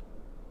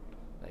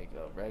 Like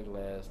a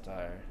regular ass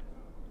tire.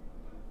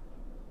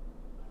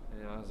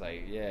 And I was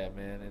like, yeah,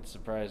 man, it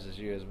surprises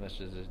you as much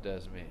as it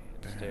does me.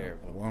 It's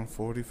terrible.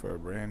 140 for a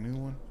brand new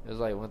one? It was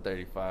like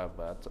 135,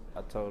 but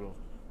I told him.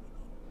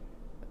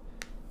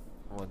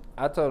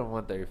 I told him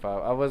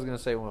 135. I was gonna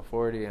say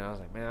 140, and I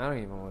was like, man, I don't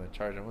even want to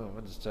charge him.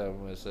 I'm just tell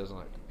him what it says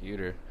on the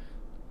computer.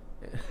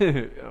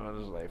 I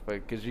was like,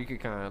 fuck, because you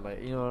could kind of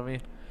like, you know what I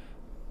mean?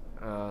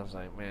 I was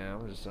like, man,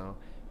 I'm just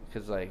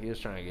because like he was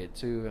trying to get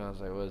 2, and I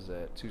was like, what is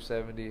that,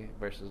 270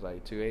 versus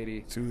like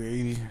 280?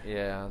 280.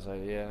 Yeah, I was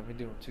like, yeah, let me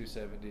do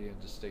 270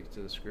 and just stick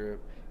to the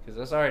script, because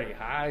that's already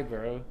high,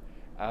 bro.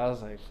 I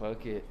was like,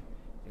 fuck it,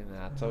 and then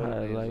I told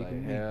him, he was like,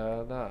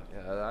 hell no,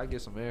 yeah, I'll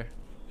get some air.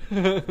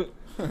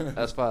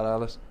 That's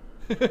 $5.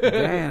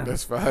 Damn,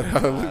 that's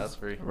 $5. That's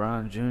free.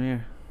 Ron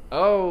Jr.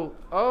 Oh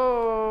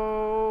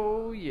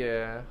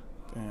yeah.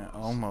 Damn,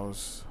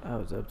 almost. I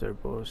was up there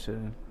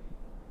bullshitting.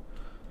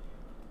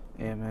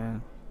 Yeah,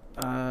 man.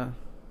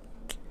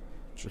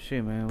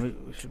 Shit, man. We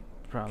should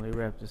probably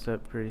wrap this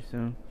up pretty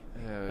soon.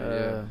 Hell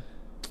yeah.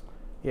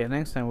 Yeah,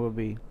 next time we'll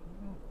be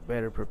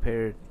better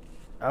prepared.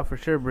 I'll for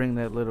sure bring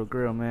that little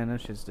grill, man.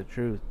 That's just the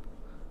truth.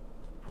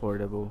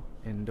 Portable,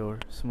 indoor,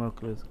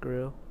 smokeless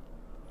grill.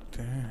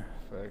 Damn.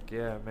 Fuck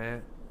yeah,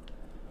 man.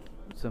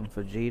 Some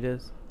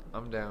fajitas.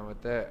 I'm down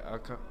with that.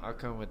 I'll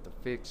come with the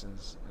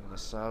fixings and the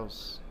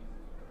sauce.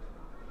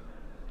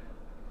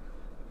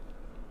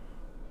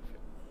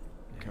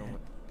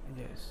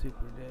 Yeah,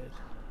 super dead.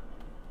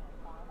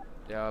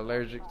 Y'all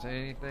allergic to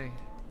anything?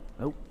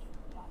 Nope.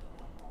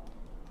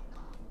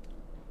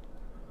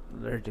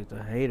 Allergic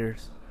to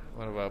haters.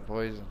 What about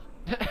poison?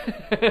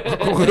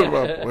 What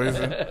about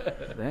poison?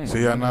 Dang. So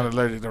y'all not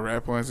allergic to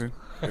rat poison?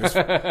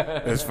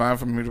 It's fine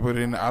for me to put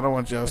it in. I don't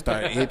want y'all to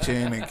start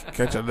itching and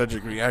catch an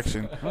allergic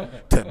reaction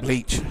to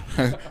bleach.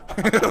 Like,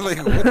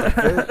 what the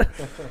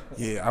fuck?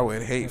 Yeah, I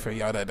would hate for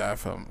y'all to die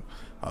from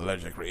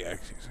allergic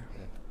reactions.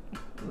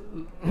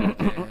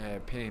 Yeah,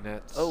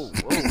 peanuts. Oh.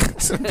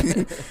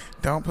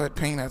 Don't put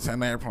peanuts in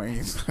there,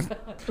 please.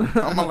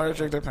 I'm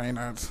allergic to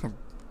peanuts.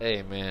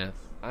 Hey, man.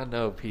 I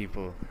know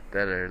people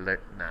that are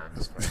nah,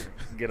 just fucking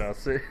get all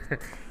sick.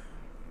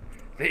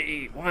 They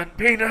eat one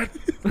peanut.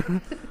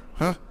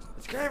 Huh?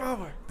 It's game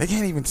over. They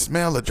can't even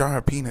smell a jar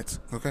of peanuts,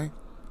 okay?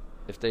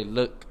 If they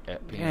look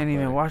at peanut Can't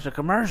even watch a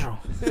commercial.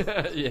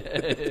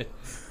 Yeah.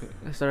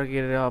 They start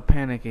getting all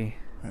panicky.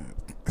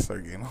 I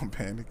start getting all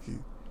panicky.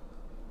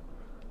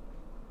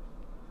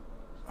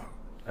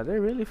 Are they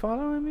really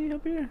following me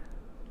up here?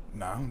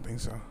 Nah, I don't think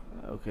so.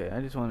 Okay,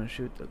 I just want to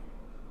shoot the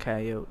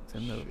coyotes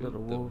and the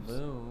little wolves.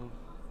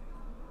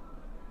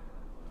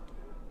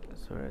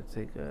 That's where I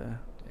take a...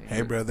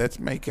 Hey, bro, that's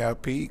make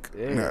out peak.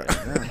 Yeah.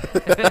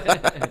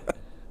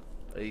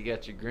 Oh, you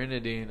got your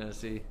grenadine, I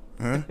see.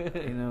 Huh?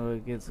 You know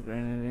what gets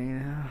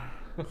grenadine?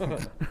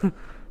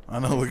 I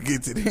know what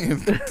gets it in.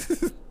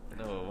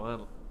 I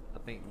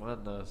think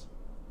one knows.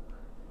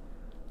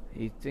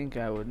 You'd think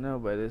I would know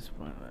by this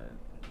point, but...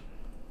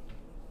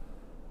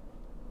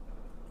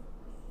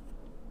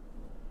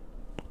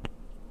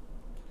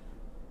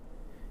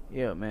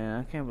 Yeah, man,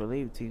 I can't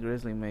believe T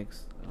Grizzly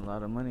makes a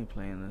lot of money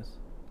playing this.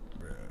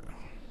 Bro.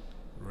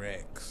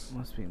 Rex.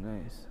 Must be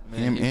nice.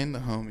 Man, him and the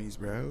homies,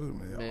 bro.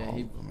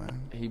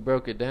 Man, he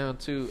broke it down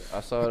too.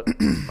 I saw it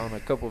on a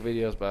couple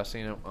videos, but I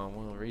seen it on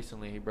one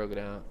recently. He broke it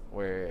down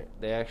where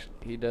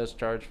he does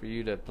charge for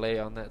you to play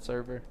on that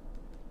server.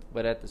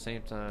 But at the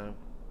same time,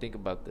 think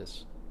about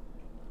this.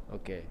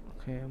 Okay.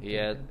 He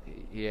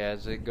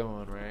has it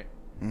going, right?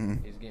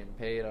 Mm-hmm. He's getting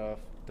paid off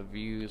the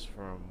views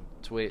from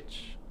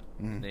Twitch.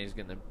 And then he's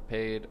getting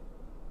paid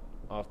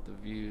off the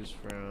views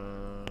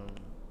from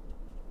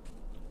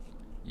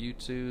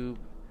YouTube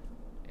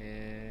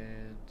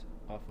and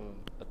off of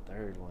a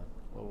third one.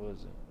 What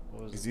was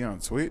it? Is he on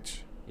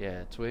Twitch?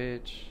 Yeah,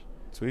 Twitch,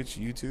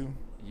 YouTube,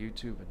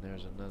 and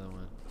there's another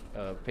one.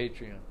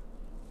 Patreon.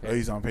 Oh,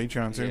 he's on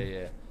Patreon too?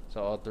 Yeah.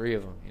 So all three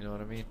of them, you know what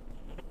I mean?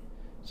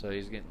 So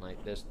he's getting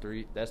like that's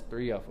three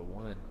off of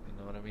one, you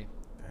know what I mean?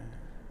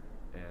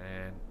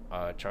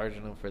 And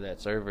charging them for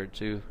that server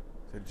too.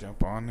 To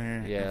jump on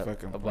there, yeah, and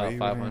fucking about play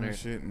 500 with him and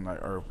shit, and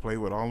like, or play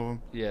with all of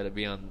them. Yeah, to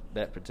be on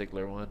that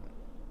particular one.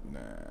 Nah.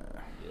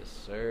 Yes,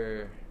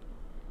 sir.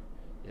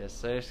 Yes,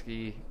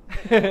 sirski.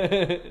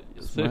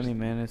 It's money,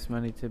 man. It's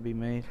money to be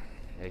made.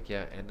 Heck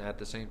yeah, and at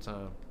the same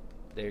time,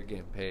 they're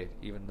getting paid.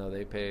 Even though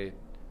they paid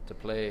to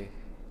play,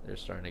 they're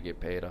starting to get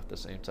paid off the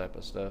same type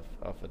of stuff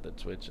off of the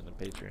Twitch and the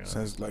Patreon.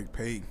 So it's like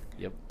paid.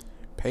 Yep.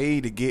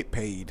 Pay to get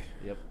paid.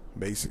 Yep.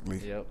 Basically.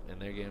 Yep,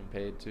 and they're getting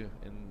paid too.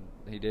 And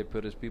he did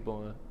put his people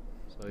on.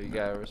 So you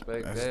gotta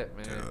respect that,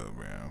 man. Dope,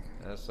 man.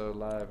 That's so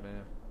live,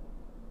 man.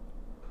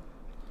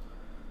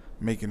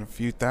 Making a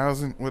few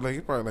thousand. Well,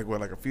 like, probably like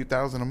what, like a few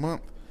thousand a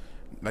month?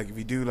 Like if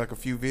you do like a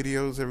few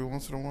videos every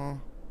once in a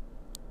while?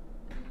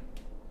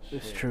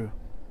 It's true.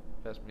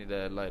 Pass me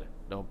that lighter.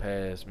 Don't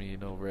pass me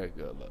no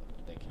regular.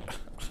 Thank you.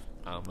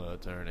 I'ma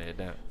turn it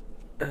down.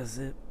 A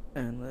zip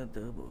and a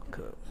double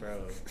cup.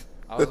 Bro,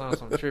 I was on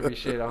some trippy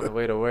shit on the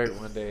way to work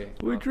one day.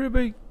 We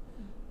trippy.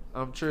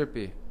 I'm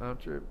trippy.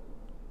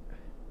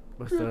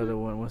 What's the other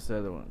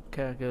one?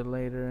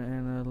 Calculator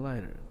and a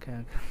lighter.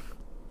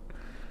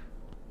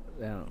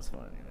 That one's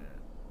funny, man.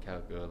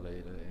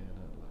 Calculator and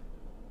a lighter.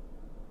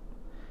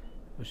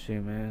 Well,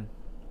 shit, man.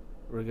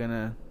 We're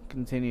gonna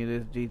continue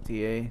this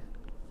GTA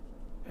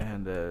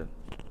and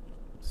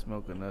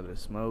smoke another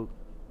smoke.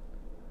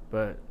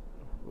 But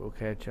we'll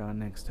catch y'all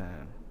next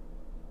time.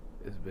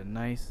 It's been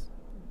nice.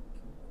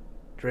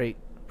 Drake,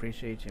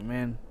 appreciate you,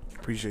 man.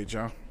 Appreciate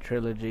y'all.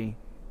 Trilogy.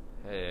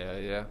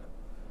 Hey, yeah.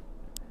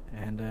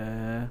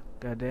 And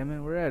goddamn it,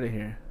 we're out of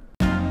here.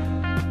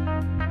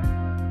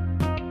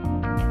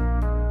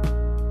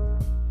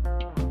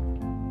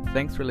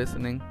 Thanks for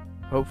listening.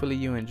 Hopefully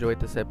you enjoyed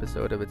this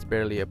episode of It's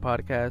Barely a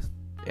Podcast.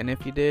 And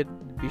if you did,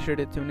 be sure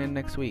to tune in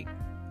next week.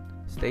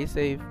 Stay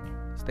safe,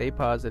 stay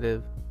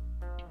positive.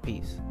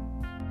 Peace.